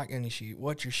 mm-hmm. shotgun you shoot,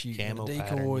 what you're shooting, camo the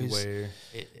pattern decoys. you wear,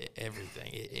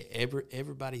 everything.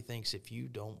 Everybody thinks if you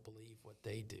don't believe what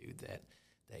they do, that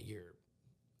you're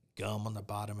gum on the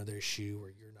bottom of their shoe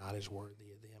or you're not as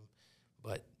worthy of them.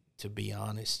 But to be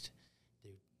honest,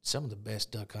 dude, some of the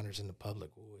best duck hunters in the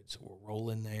public woods will roll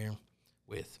in there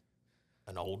with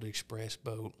an old express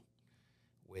boat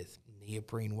with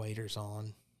neoprene waders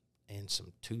on and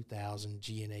some 2000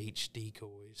 G&H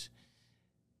decoys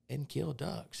and kill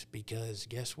ducks, because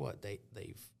guess what? They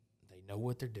know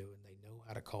what they're doing. They know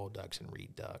how to call ducks and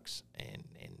read ducks, and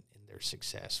they're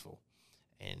successful.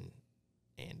 And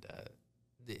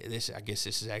this, I guess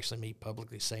this is actually me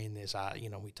publicly saying this.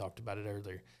 We talked about it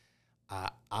earlier.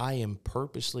 I am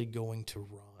purposely going to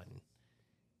run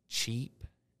cheap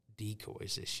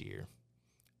decoys this year.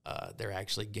 They're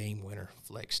actually game winner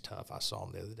Flex Tough. I saw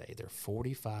them the other day. They're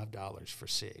 $45 for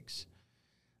 6.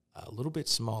 A little bit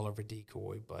smaller of a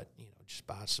decoy, but just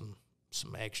buy some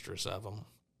extras of them.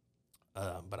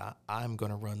 But I'm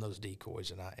going to run those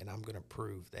decoys, and I'm going to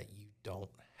prove that you don't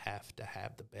have to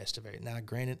have the best of it. Now,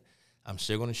 granted, I'm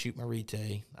still going to shoot my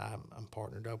Rite. I'm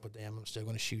partnered up with them. I'm still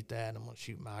going to shoot that. I'm going to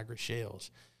shoot Migra shells.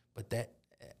 But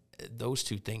those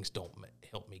two things don't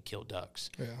help me kill ducks.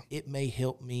 Yeah. It may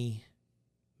help me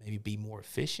maybe be more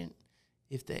efficient,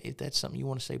 if that's something you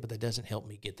want to say, but that doesn't help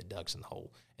me get the ducks in the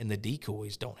hole. And the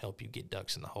decoys don't help you get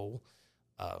ducks in the hole.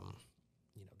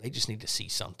 They just need to see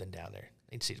something down there.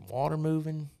 They need to see some water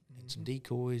moving and some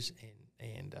decoys,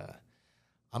 and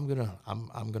I'm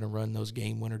gonna run those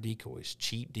game winner decoys,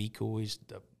 cheap decoys.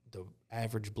 The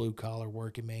average blue collar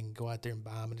working man can go out there and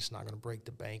buy them, and it's not going to break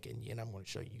the bank. And I'm going to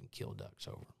show you can kill ducks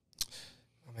over.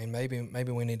 I mean,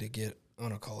 maybe we need to get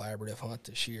on a collaborative hunt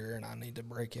this year, and I need to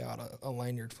break out a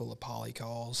lanyard full of poly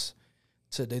calls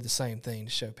to do the same thing,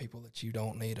 to show people that you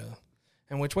don't need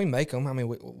and which we make them. I mean,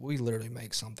 we literally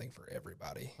make something for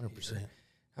everybody. 100%.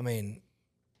 I mean,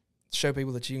 show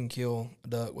people that you can kill a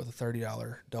duck with a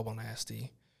 $30 double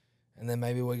nasty, and then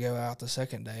maybe we go out the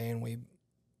second day and we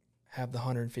have the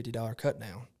 $150 cut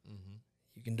down. Mm-hmm.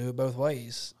 You can do it both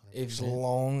ways 100%. as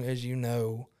long as you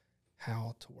know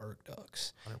how to work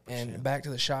ducks. 100%. And back to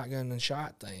the shotgun and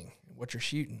shot thing, what you're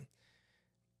shooting.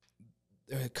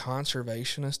 The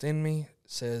conservationist in me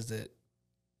says that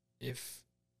if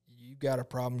you've got a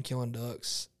problem killing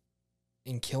ducks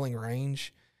in killing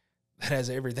range, that has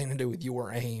everything to do with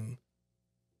your aim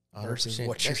versus 100%.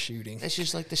 what you're shooting. That's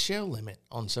just like the shell limit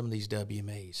on some of these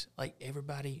WMAs. Like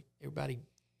everybody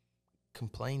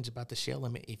complains about the shell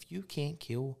limit. If you can't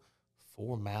kill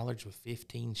 4 mallards with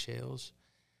 15 shells,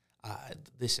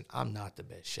 listen, I'm not the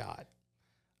best shot.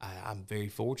 I'm very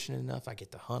fortunate enough. I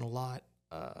get to hunt a lot.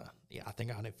 yeah, I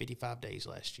think I hunted 55 days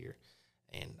last year,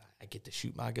 and I get to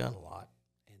shoot my gun a lot.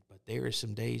 But there is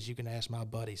some days you can ask my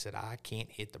buddies that I can't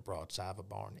hit the broadside of a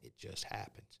barn. It just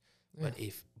happens. Yeah.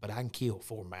 But I can kill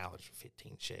 4 mallards with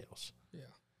 15 shells. Yeah.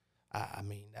 I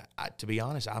mean, to be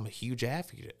honest, I'm a huge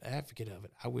advocate of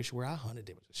it. I wish where I hunted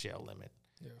there was a shell limit.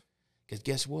 Yeah. Because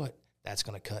guess what? That's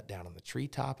going to cut down on the tree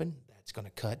topping. That's going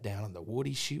to cut down on the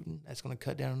woody shooting. That's going to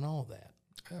cut down on all that.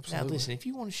 Absolutely. Now, listen, if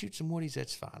you want to shoot some woodies,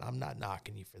 that's fine. I'm not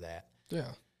knocking you for that.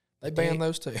 Yeah. They ban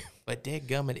those too. But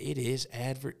dadgummit, it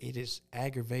is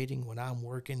aggravating when I'm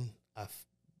working a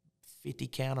 50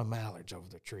 count of mallards over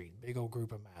the tree, big old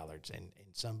group of mallards, and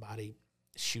somebody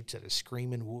shoots at a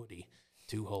screaming woody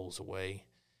 2 holes away,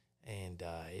 and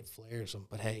it flares them.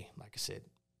 But hey, like I said,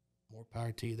 more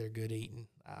power to you. They're good eating.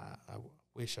 I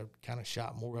wish I kind of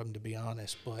shot more of them, to be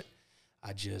honest, but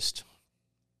I just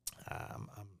I'm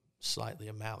slightly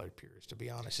a mallard purist, to be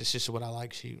honest. It's just what I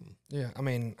like shooting. Yeah, I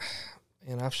mean,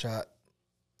 and I've shot,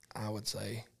 I would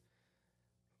say,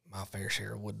 my fair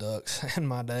share of wood ducks in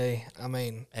my day. I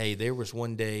mean, hey, there was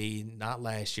one day, not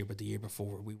last year, but the year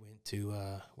before, we went to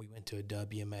a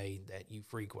WMA that you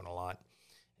frequent a lot,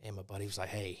 and my buddy was like,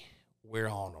 "Hey, we're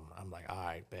on them." I'm like, "All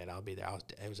right, bet I'll be there."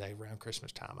 It was around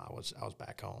Christmas time. I was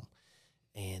back home,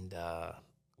 and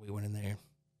we went in there,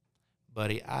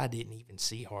 buddy. I didn't even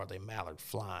see hardly a mallard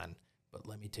flying. But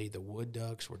let me tell you, the wood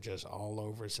ducks were just all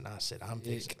over us, and I said,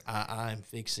 I'm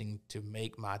fixing to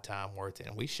make my time worth it.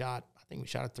 And I think we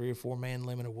shot a 3 or 4 man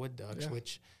limit of wood ducks,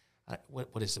 which,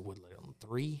 what is the wood limit?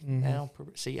 3 now?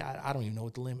 See, I don't even know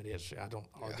what the limit is. I don't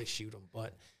hardly shoot them.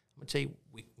 But I'm going to tell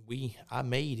you, I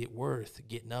made it worth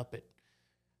getting up at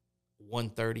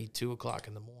 1:30, 2 o'clock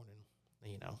in the morning.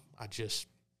 You know, I just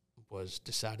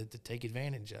decided to take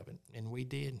advantage of it, and we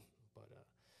did. But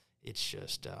it's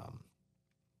just...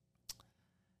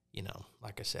 you know,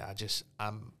 like I said,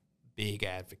 I'm big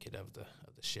advocate of the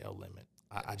shell limit.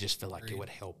 I just feel like it would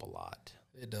help a lot.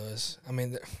 It does. I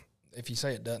mean, if you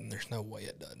say it doesn't, there's no way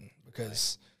it doesn't.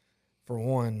 Because, for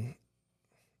one,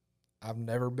 I've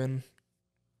never been.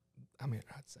 I mean,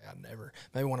 I'd say I never.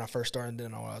 Maybe when I first started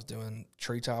doing what I was doing,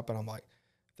 treetop, and I'm like,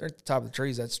 if they're at the top of the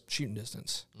trees, that's shooting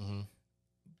distance. Mm-hmm.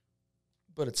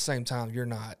 But at the same time, you're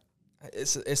not.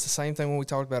 It's the same thing when we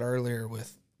talked about earlier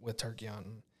with turkey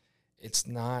hunting. It's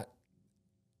not.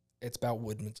 It's about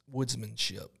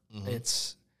woodsmanship. Mm-hmm.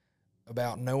 It's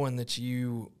about knowing that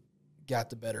you got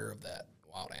the better of that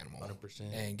wild animal,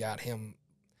 100%, and got him.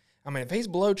 I mean, if he's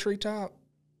below treetop,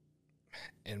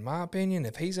 in my opinion,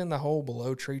 if he's in the hole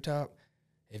below treetop,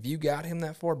 if you got him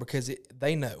that far, because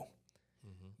they know,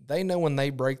 they know when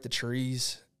they break the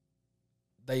trees.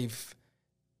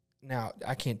 Now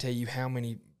I can't tell you how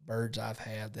many birds I've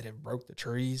had that have broke the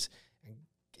trees.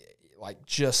 Like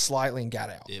just slightly and got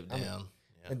out. Dip down.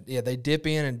 They dip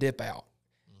in and dip out.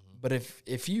 Mm-hmm. But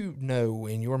if you know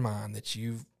in your mind that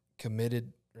you've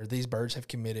committed, or these birds have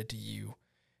committed to you,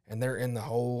 and they're in the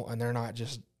hole and they're not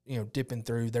just dipping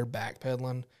through, they're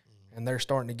backpedaling, and they're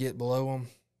starting to get below them,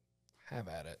 have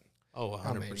at it. Oh,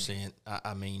 100%.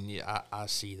 I mean, I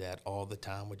see that all the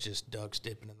time with just ducks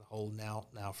dipping in the hole.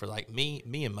 Now for like me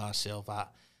and myself, I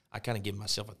kind of give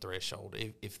myself a threshold.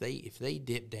 If they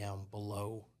dip down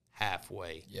below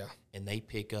halfway, and they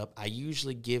pick up, I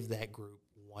usually give that group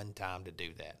one time to do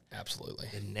that. Absolutely.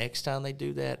 The next time they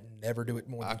do that, never do it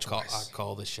more than twice. I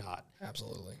call the shot.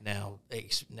 Absolutely. Now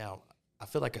I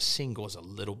feel like a single is a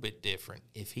little bit different.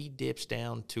 If he dips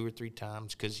down 2 or 3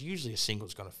 times, because usually a single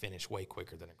is going to finish way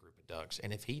quicker than a group of ducks,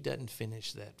 and if he doesn't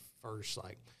finish that first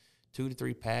 2 to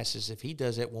 3 passes, if he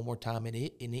does that one more time,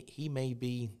 he may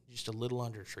be just a little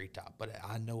under treetop, but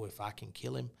I know if I can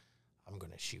kill him, I'm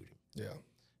going to shoot him. Yeah.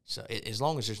 So as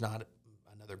long as there's not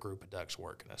another group of ducks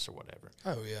working us or whatever.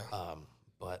 Oh, yeah.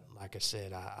 But like I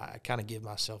said, I kind of give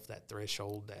myself that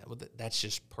threshold. That's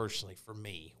just personally for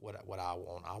me what I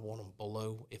want. I want them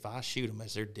below. If I shoot them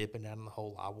as they're dipping down in the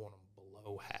hole, I want them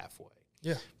below halfway.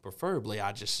 Yeah. Preferably,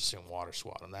 I just assume water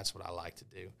swat them. That's what I like to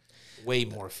do. Way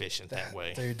more efficient that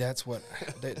way. Dude, that's what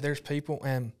there's people,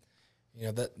 and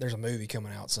there's a movie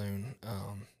coming out soon.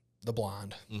 The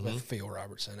Blind with Phil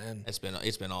Robertson, and it's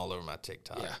been all over my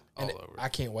TikTok. Yeah, all over. I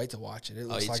can't wait to watch it. It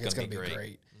looks like it's going to be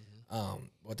great. Mm-hmm.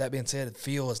 With that being said,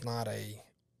 Phil is not a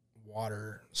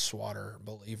water swatter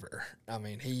believer. I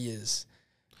mean, he is,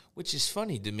 which is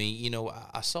funny to me.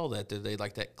 I saw that they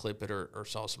like that clip it or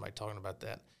saw somebody talking about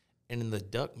that, and in the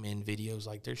Duckmen videos,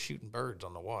 like they're shooting birds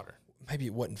on the water. Maybe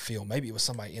it wasn't Phil. Maybe it was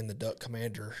somebody in the Duck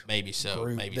Commander. Maybe so.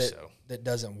 Group maybe so. That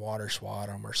doesn't water swat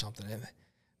them or something.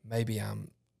 Maybe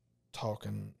I'm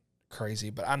talking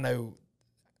crazy, but I know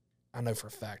I know for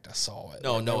a fact I saw it.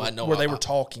 No, I know. Where they were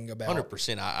talking about.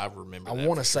 100%, I remember I that.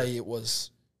 want to say it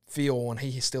was Phil when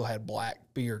he still had black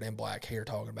beard and black hair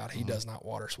talking about he does not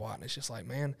water swat. And it's just like,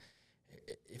 man,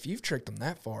 if you've tricked them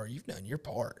that far, you've done your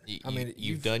part.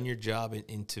 You've done your job,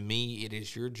 and to me, it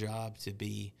is your job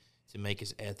to make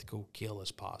as ethical kill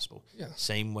as possible. Yeah.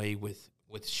 Same way with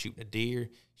shooting a deer,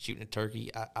 shooting a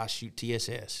turkey. I shoot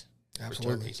TSS for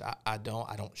turkeys. I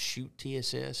don't shoot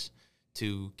TSS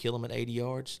to kill them at 80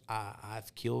 yards.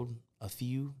 I've killed a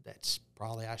few that's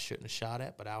probably I shouldn't have shot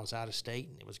at, but I was out of state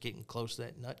and it was getting close to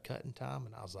that nut cutting time,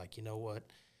 and I was like, you know what?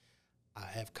 I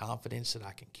have confidence that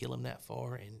I can kill him that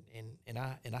far, and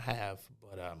I have,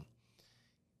 but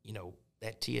you know,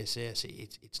 that TSS,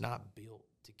 it's not built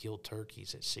to kill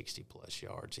turkeys at 60 plus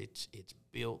yards. It's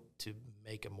built to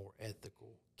make a more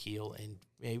ethical kill, and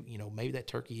maybe that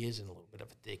turkey is in a little bit of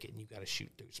a thicket, and you got to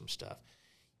shoot through some stuff.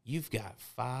 You've got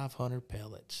 500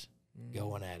 pellets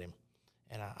going at him,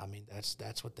 and I mean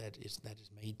that's what that is. That is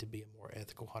made to be a more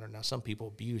ethical hunter. Now some people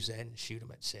abuse that and shoot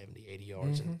them at 70, 80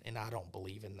 yards, and I don't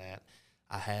believe in that.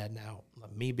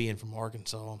 Me being from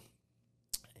Arkansas,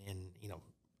 and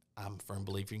I'm a firm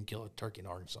believer you can kill a turkey in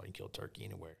Arkansas, you can kill a turkey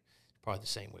anywhere. Probably the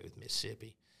same way with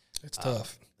Mississippi. It's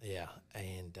tough. Yeah,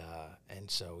 and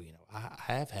so I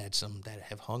have had some that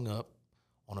have hung up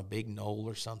on a big knoll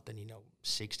or something,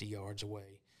 60 yards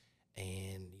away,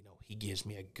 and he gives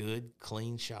me a good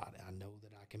clean shot. I know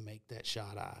that I can make that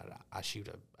shot. I shoot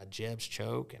a Jeb's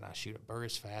choke, and I shoot a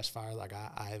Burris fast fire. Like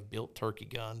I have built turkey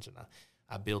guns, and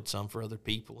I build some for other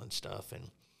people and stuff,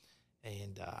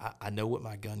 and I know what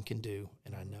my gun can do,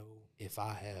 and I know if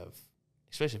I have,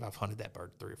 especially if I've hunted that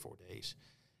bird 3 or 4 days,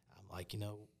 I'm like,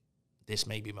 this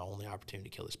may be my only opportunity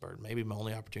to kill this bird. Maybe my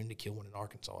only opportunity to kill one in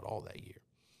Arkansas at all that year.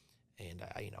 And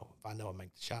if I know I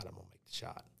make the shot, I'm gonna make the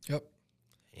shot. Yep.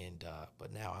 And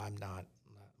but now I'm not.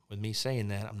 With me saying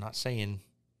that, I'm not saying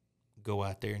go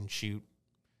out there and shoot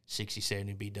 60,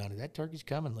 70 and be done. If that turkey's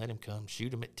coming, let him come.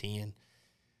 Shoot him at 10.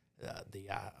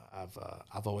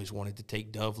 I've always wanted to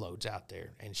take dove loads out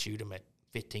there and shoot them at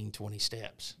 15, 20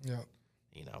 steps. Yeah.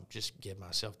 Just give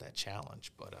myself that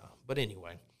challenge. But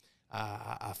anyway,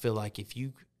 I feel like if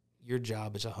your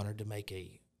job as a hunter to make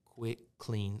a quick,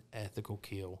 clean, ethical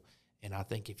kill, and I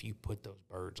think if you put those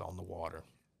birds on the water,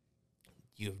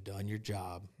 you have done your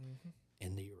job,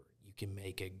 and you can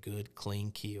make a good,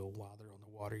 clean kill while they're on the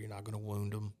water. You're not going to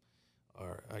wound them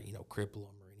or cripple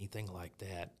them or anything like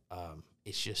that.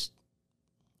 It's just,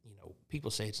 people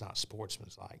say it's not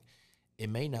sportsmanlike. It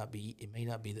may not be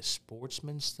the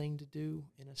sportsman's thing to do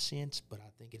in a sense, but I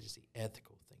think it is the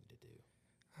ethical thing to do.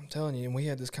 I'm telling you, and we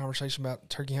had this conversation about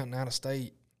turkey hunting out of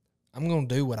state. I'm going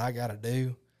to do what I got to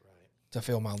do to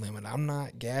fill my limit. I'm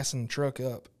not gassing the truck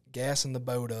up, gassing the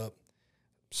boat up,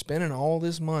 spending all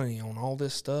this money on all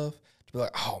this stuff to be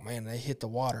like, oh, man, they hit the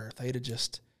water. If they'd have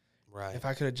just – if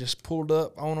I could have just pulled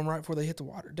up on them right before they hit the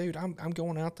water. Dude, I'm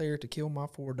going out there to kill my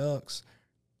 4 ducks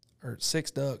or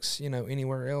 6 ducks,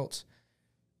 anywhere else.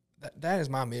 That is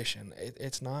my mission.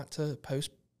 It's not to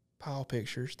post pile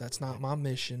pictures. That's not my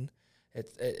mission.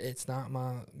 It's not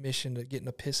my mission to get in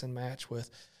a pissing match with,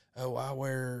 oh, I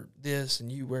wear this and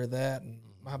you wear that and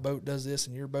my boat does this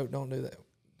and your boat don't do that.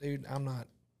 Dude, I'm not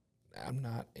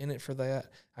in it for that.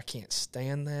 I can't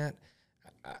stand that.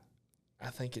 I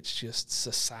think it's just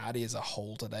society as a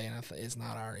whole today, and it's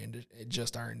not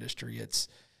just our industry. It's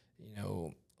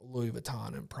Louis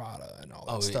Vuitton and Prada and all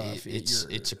that stuff.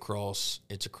 It's across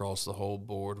the whole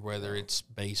board, whether it's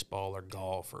baseball or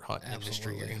golf or hunting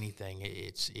industry or anything.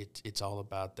 It's all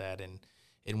about that.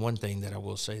 And one thing that I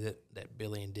will say that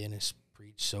Billy and Dennis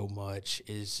preach so much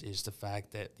is the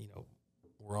fact that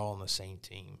we're all on the same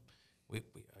team. We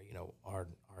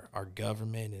our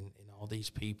government and all these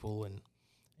people and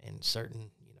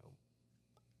certain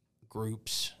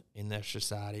groups in their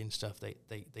society and stuff,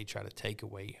 they try to take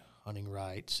away hunting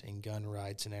rights and gun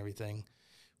rights and everything,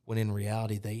 when in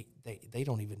reality they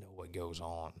don't even know what goes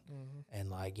on.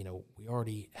 And we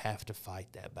already have to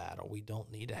fight that battle. We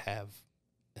don't need to have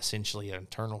essentially an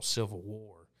internal civil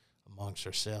war amongst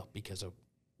ourselves because of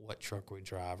what truck we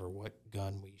drive or what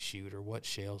gun we shoot or what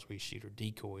shells we shoot or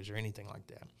decoys or anything like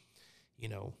that.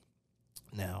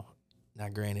 Now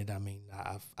granted, I mean,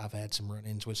 I've had some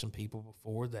run-ins with some people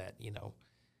before that,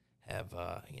 have,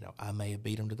 I may have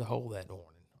beat them to the hole that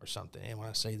morning or something. And when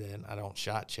I say that, I don't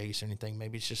shot chase or anything.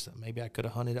 Maybe it's just maybe I could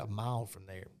have hunted a mile from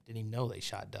there. Didn't even know they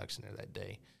shot ducks in there that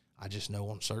day. I just know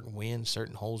on certain winds,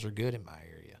 certain holes are good in my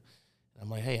area. And I'm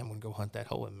like, hey, I'm going to go hunt that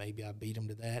hole, and maybe I beat them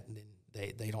to that, and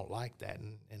then they don't like that.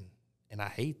 And I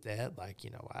hate that. I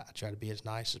try to be as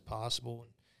nice as possible.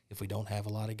 And if we don't have a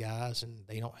lot of guys and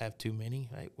they don't have too many,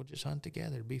 hey, we'll just hunt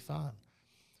together. It'll be fine.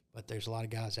 But there's a lot of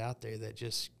guys out there that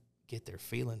just get their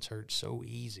feelings hurt so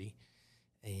easy,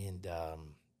 and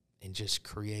just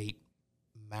create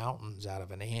mountains out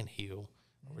of an anthill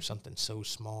over something so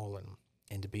small.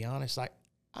 And to be honest, like,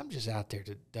 I'm just out there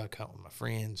to duck hunt with my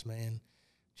friends, man.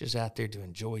 Just out there to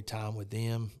enjoy time with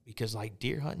them, because like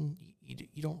deer hunting,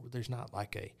 you don't, there's not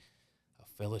like a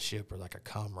fellowship or like a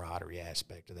camaraderie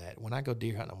aspect of that. When I go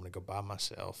deer hunting, I'm going to go by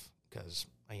myself because,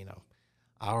 you know,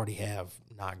 I already have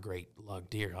not great luck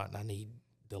deer hunting. I need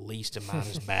the least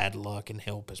amount of bad luck and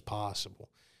help as possible.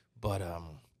 But,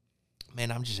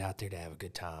 man, I'm just out there to have a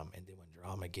good time. And then when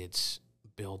drama gets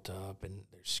built up and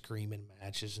there's screaming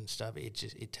matches and stuff,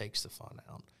 it takes the fun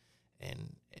out.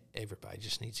 And everybody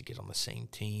just needs to get on the same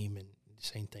team. And the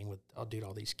same thing with,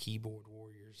 all these keyboard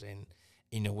warriors. And,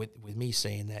 you know, with me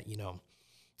saying that, you know,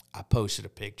 I posted a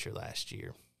picture last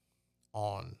year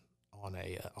on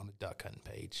a duck hunting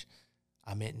page.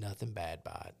 I meant nothing bad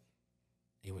by it.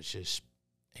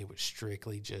 It was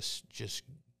strictly just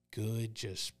good,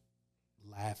 just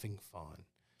laughing fun.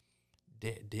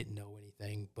 Didn't know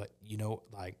anything, but, you know,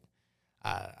 like,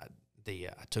 I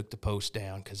took the post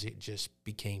down because it just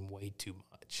became way too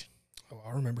much. Oh,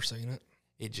 I remember seeing it.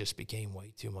 It just became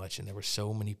way too much, and there were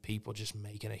so many people just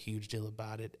making a huge deal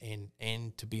about it.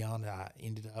 And to be honest, I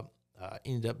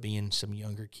ended up being some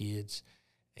younger kids,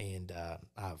 and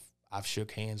I've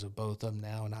shook hands with both of them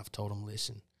now, and I've told them,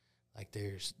 listen, like,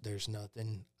 there's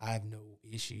nothing. I have no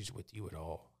issues with you at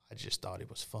all. I just thought it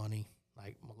was funny.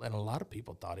 Like, and a lot of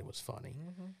people thought it was funny,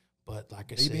 but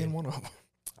like I said, being one of them.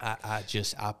 I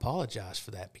apologize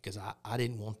for that, because I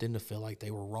didn't want them to feel like they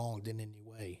were wronged in any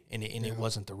way, and it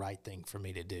wasn't the right thing for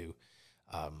me to do.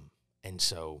 And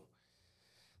so,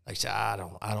 like I said, I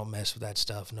don't mess with that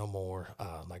stuff no more.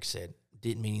 Like I said,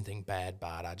 didn't mean anything bad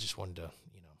by it. I just wanted to,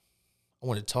 you know, I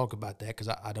wanted to talk about that, because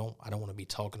I don't want to be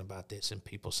talking about this and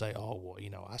people say, oh, well,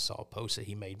 you know, I saw a post that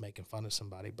he made making fun of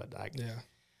somebody, but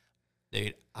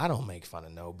dude, I don't make fun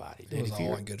of nobody. Dude, it was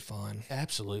all in good fun.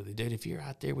 Absolutely, dude. If you're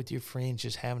out there with your friends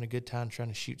just having a good time trying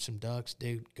to shoot some ducks,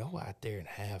 dude, go out there and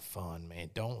have fun, man.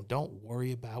 Don't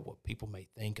worry about what people may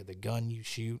think of the gun you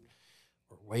shoot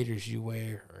or waders you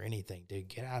wear or anything, dude.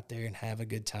 Get out there and have a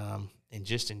good time and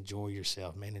just enjoy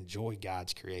yourself, man. Enjoy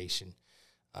God's creation.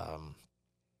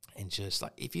 And just,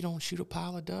 like, if you don't shoot a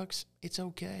pile of ducks, it's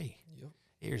okay. Yep.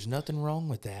 There's nothing wrong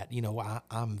with that. You know,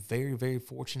 I'm very, very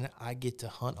fortunate. I get to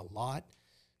hunt a lot,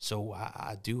 so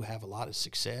I do have a lot of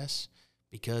success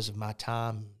because of my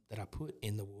time that I put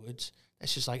in the woods.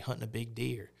 That's just like hunting a big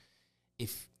deer.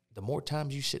 If the more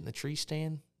times you sit in the tree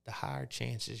stand, the higher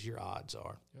chances your odds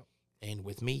are. Yep. And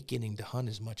with me getting to hunt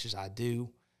as much as I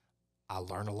do, I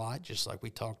learn a lot, just like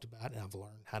we talked about, and I've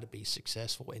learned how to be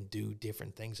successful and do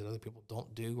different things that other people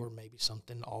don't do, or maybe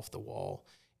something off the wall.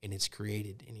 And it's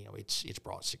created, and, you know, it's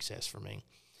brought success for me.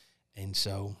 And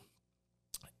so,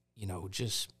 you know,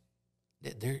 just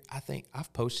there, I think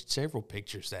I've posted several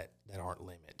pictures that aren't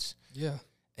limits. Yeah.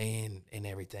 And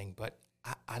everything, but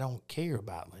I don't care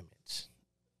about limits.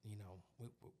 You know,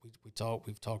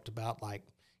 we've talked about, like,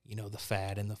 you know, the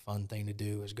fad and the fun thing to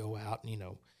do is go out and, you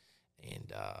know,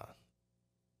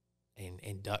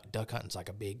 and duck hunting's like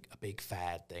a big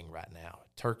fad thing right now.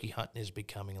 Turkey hunting is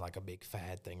becoming like a big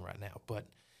fad thing right now. But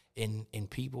in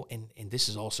people, and this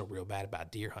is also real bad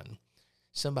about deer hunting.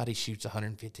 Somebody shoots a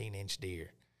 115-inch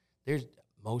deer. There's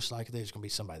most likely there's going to be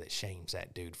somebody that shames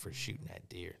that dude for shooting that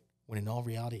deer. When in all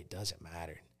reality, it doesn't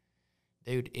matter.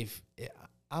 Dude, if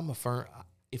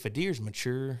a deer's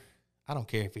mature, I don't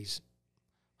care if he's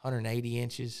 180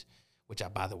 inches, which,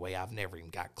 by the way, I've never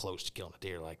even got close to killing a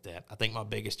deer like that. I think my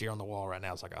biggest deer on the wall right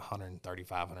now is like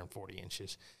 135, 140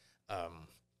 inches.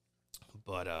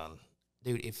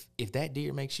 Dude, if that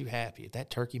deer makes you happy, if that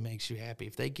turkey makes you happy,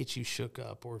 if they get you shook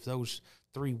up, or if those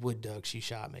 3 wood ducks you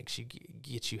shot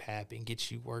gets you happy and gets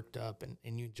you worked up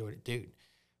and you enjoyed it, dude,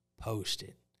 post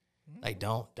it. Like,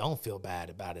 don't feel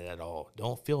bad about it at all.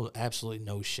 Don't feel absolutely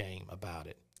no shame about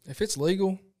it. If it's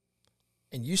legal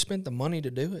and you spent the money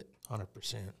to do it,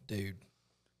 100%, dude,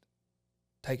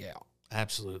 take out.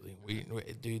 Absolutely,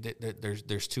 dude.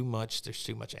 There's too much. There's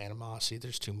too much animosity.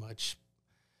 There's too much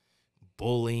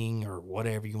bullying, or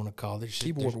whatever you want to call it.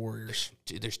 Keyboard warriors.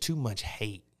 There's too much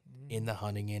hate in the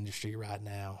hunting industry right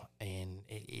now, and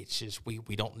it's just we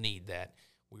don't need that.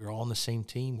 We're all on the same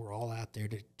team. We're all out there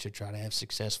to try to have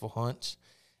successful hunts,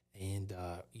 and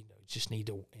you know, just need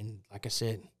to. And like I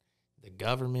said, the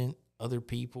government, other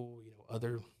people, you know,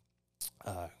 other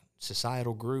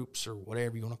societal groups, or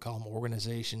whatever you want to call them,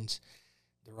 organizations,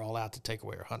 they're all out to take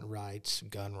away our hunting rights,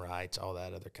 gun rights, all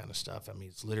that other kind of stuff. I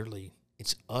mean,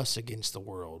 it's us against the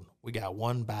world. We got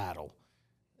one battle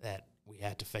that we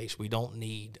had to face. We don't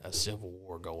need a civil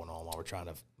war going on while we're trying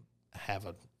to have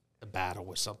a battle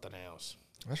with something else.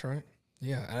 That's right.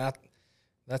 Yeah, and I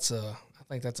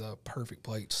think that's a perfect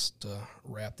place to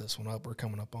wrap this one up. We're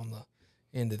coming up on the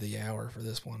end of the hour for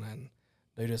this one, and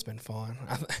dude, it's been fun.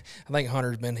 I think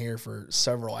Hunter's been here for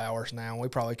several hours now. We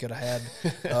probably could have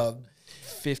had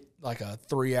like a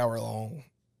 3-hour long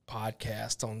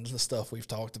podcast on the stuff we've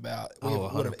talked about.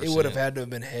 It would have had to have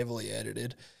been heavily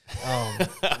edited.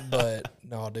 But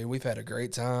no, dude, we've had a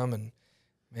great time, and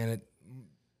man, it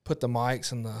put the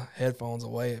mics and the headphones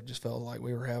away. It just felt like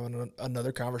we were having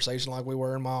another conversation like we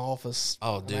were in my office.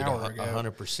 Oh, dude,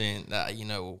 100%. You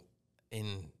know,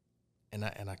 and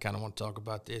I kind of want to talk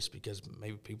about this because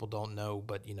maybe people don't know,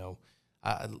 but you know,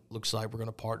 it looks like we're going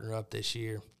to partner up this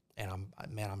year, and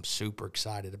I'm super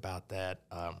excited about that.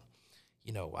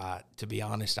 You know, to be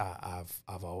honest,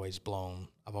 I've always blown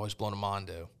a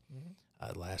mondo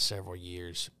the last several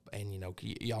years, and you know,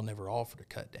 y'all never offered a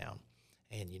cut down,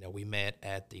 and you know, we met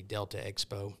at the Delta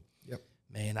Expo. Yep.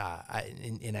 Man,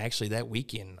 and actually that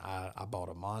weekend I bought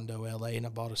a Mondo LA and I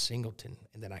bought a Singleton,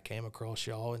 and then I came across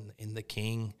y'all in the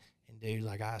King. And dude,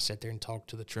 like I sat there and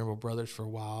talked to the Trimble brothers for a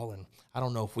while, and I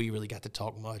don't know if we really got to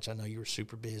talk much. I know you were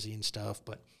super busy and stuff,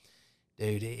 but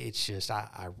dude, it's just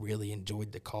I really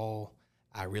enjoyed the call.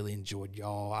 I really enjoyed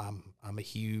y'all. I'm a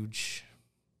huge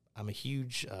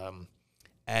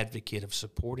advocate of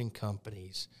supporting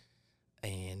companies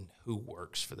and who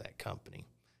works for that company.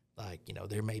 Like, you know,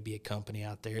 there may be a company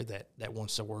out there that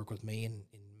wants to work with me, and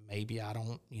maybe I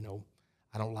don't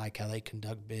like how they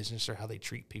conduct business or how they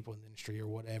treat people in the industry or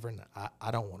whatever, and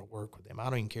I don't want to work with them. I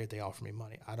don't even care if they offer me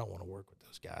money. I don't want to work with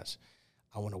those guys.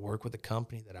 I want to work with a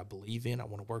company that I believe in. I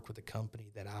want to work with a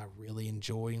company that I really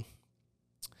enjoy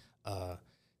the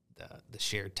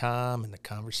shared time and the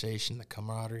conversation, the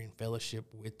camaraderie and fellowship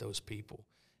with those people.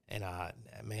 And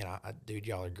dude,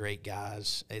 y'all are great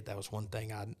guys. That was one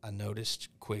thing I noticed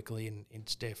quickly, and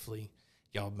it's definitely,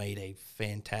 y'all made a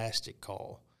fantastic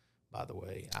call. By the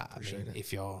way, I mean,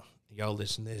 if y'all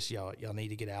listen to this, y'all need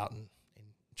to get out and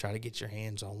try to get your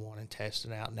hands on one and test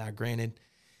it out. Now, granted,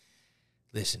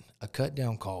 listen, a cut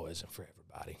down call isn't for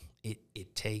everybody.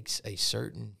 It takes a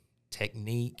certain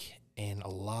technique and a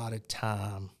lot of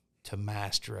time to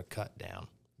master a cut down.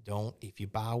 If you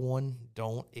buy one,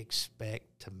 don't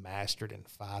expect to master it in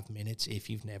 5 minutes if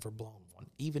you've never blown one.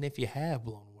 Even if you have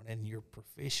blown one and you're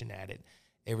proficient at it,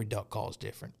 every duck call is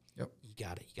different. Yep. You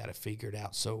got to figure it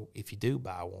out. So if you do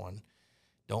buy one,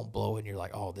 don't blow it and you're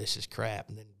like, oh, this is crap,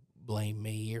 and then blame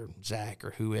me or Zach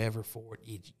or whoever for it.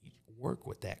 You work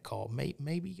with that call.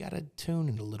 Maybe you got to tune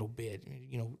it a little bit.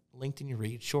 You know, lengthen your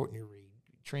reed, shorten your reed,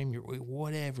 trim your reed,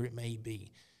 whatever it may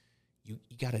be. You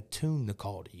got to tune the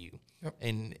call to you. Yep.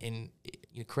 And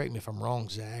you correct me if I'm wrong,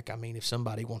 Zach. I mean, if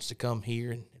somebody wants to come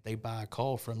here and they buy a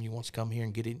call from you, wants to come here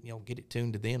and get it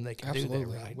tuned to them, they can do that,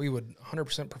 right? We would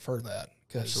 100% prefer that,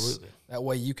 because that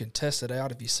way you can test it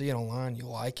out. If you see it online, you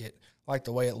like it, like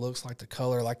the way it looks, like the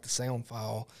color, like the sound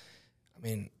file. I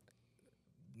mean,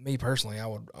 me personally, I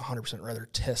would 100% rather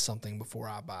test something before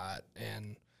I buy it,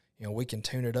 and you know, we can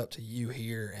tune it up to you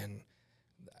here.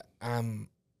 And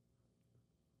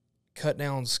cut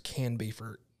downs can be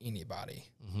for anybody.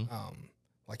 Mm-hmm.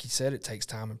 Like you said, it takes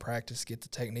time and practice to get the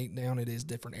technique down. It is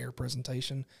different air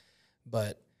presentation,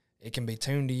 but it can be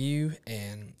tuned to you.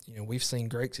 And, you know, we've seen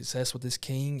great success with this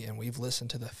King, and we've listened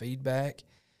to the feedback,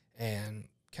 and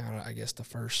kind of, I guess, the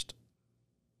first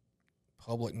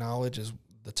public knowledge is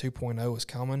the 2.0 is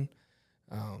coming.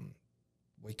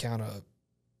 We kind of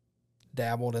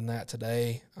dabbled in that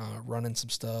today, running some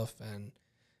stuff, and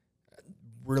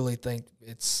really think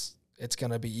it's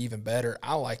going to be even better.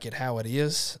 I like it how it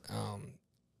is.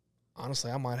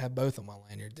 Honestly, I might have both on my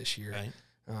lanyard this year. Right.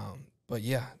 But,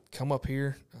 yeah, come up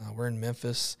here. We're in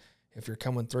Memphis. If you're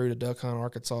coming through to Duck Hunt,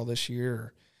 Arkansas this year,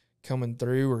 or coming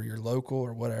through, or you're local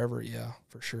or whatever, yeah,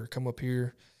 for sure. Come up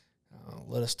here.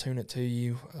 Let us tune it to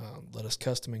you. Let us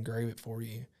custom engrave it for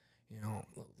you. You know,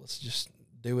 let's just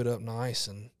do it up nice,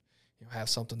 and you know, have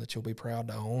something that you'll be proud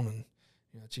to own, and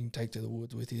you know, that you can take to the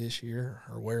woods with you this year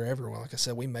or wherever. Well, like I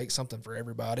said, we make something for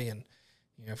everybody, and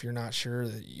you know, if you're not sure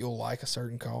that you'll like a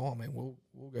certain call, I mean, we'll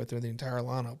go through the entire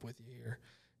lineup with you here.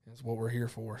 That's what we're here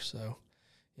for. So,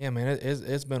 yeah, man,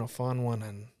 it's been a fun one,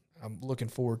 and I'm looking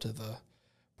forward to the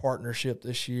partnership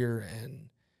this year. And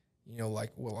you know,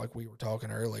 like we were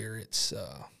talking earlier, it's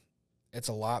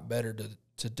a lot better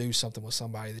to do something with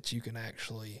somebody that you can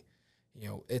actually, you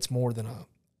know, it's more than a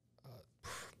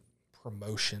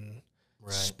promotion.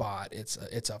 Right. Spot. It's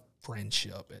a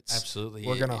friendship. It's absolutely.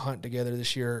 We're gonna hunt together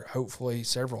this year, hopefully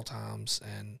several times,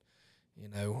 and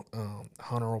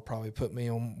Hunter will probably put me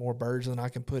on more birds than I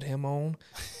can put him on.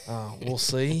 We'll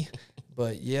see.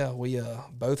 But, yeah, we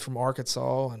both from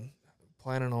Arkansas and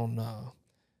planning on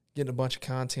getting a bunch of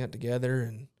content together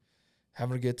and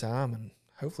having a good time and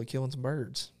hopefully killing some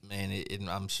birds. Man,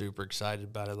 I'm super excited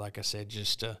about it. Like I said,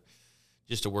 just to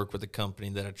work with a company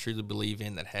that I truly believe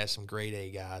in, that has some grade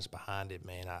A guys behind it,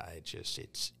 man.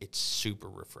 It's super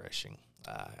refreshing.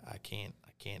 I can't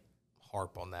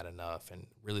harp on that enough. And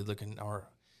really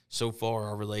so far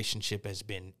our relationship has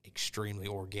been extremely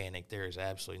organic. There is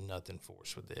absolutely nothing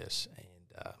forced with this,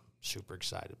 and super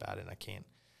excited about it. And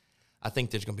I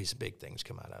think there's going to be some big things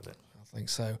come out of it. I think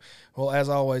so. Well, as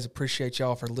always, appreciate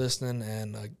y'all for listening,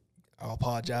 and I'll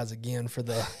apologize again for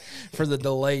the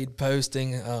delayed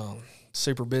posting.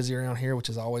 Super busy around here, which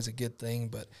is always a good thing,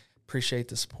 but appreciate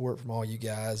the support from all you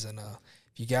guys. And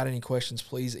if you got any questions,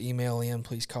 please email in,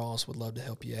 please call us. We'd love to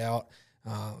help you out.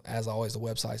 As always, the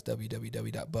website's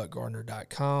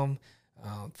www.buckgardner.com.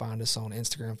 Find us on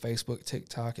Instagram, Facebook,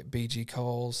 TikTok at BG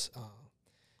Calls.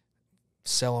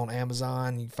 Sell on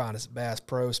Amazon. You can find us at Bass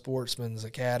Pro, Sportsman's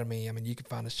Academy. I mean, you can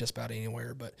find us just about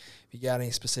anywhere. But if you got any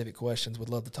specific questions, we'd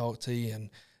love to talk to you. And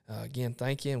again,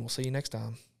 thank you, and we'll see you next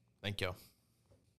time. Thank you.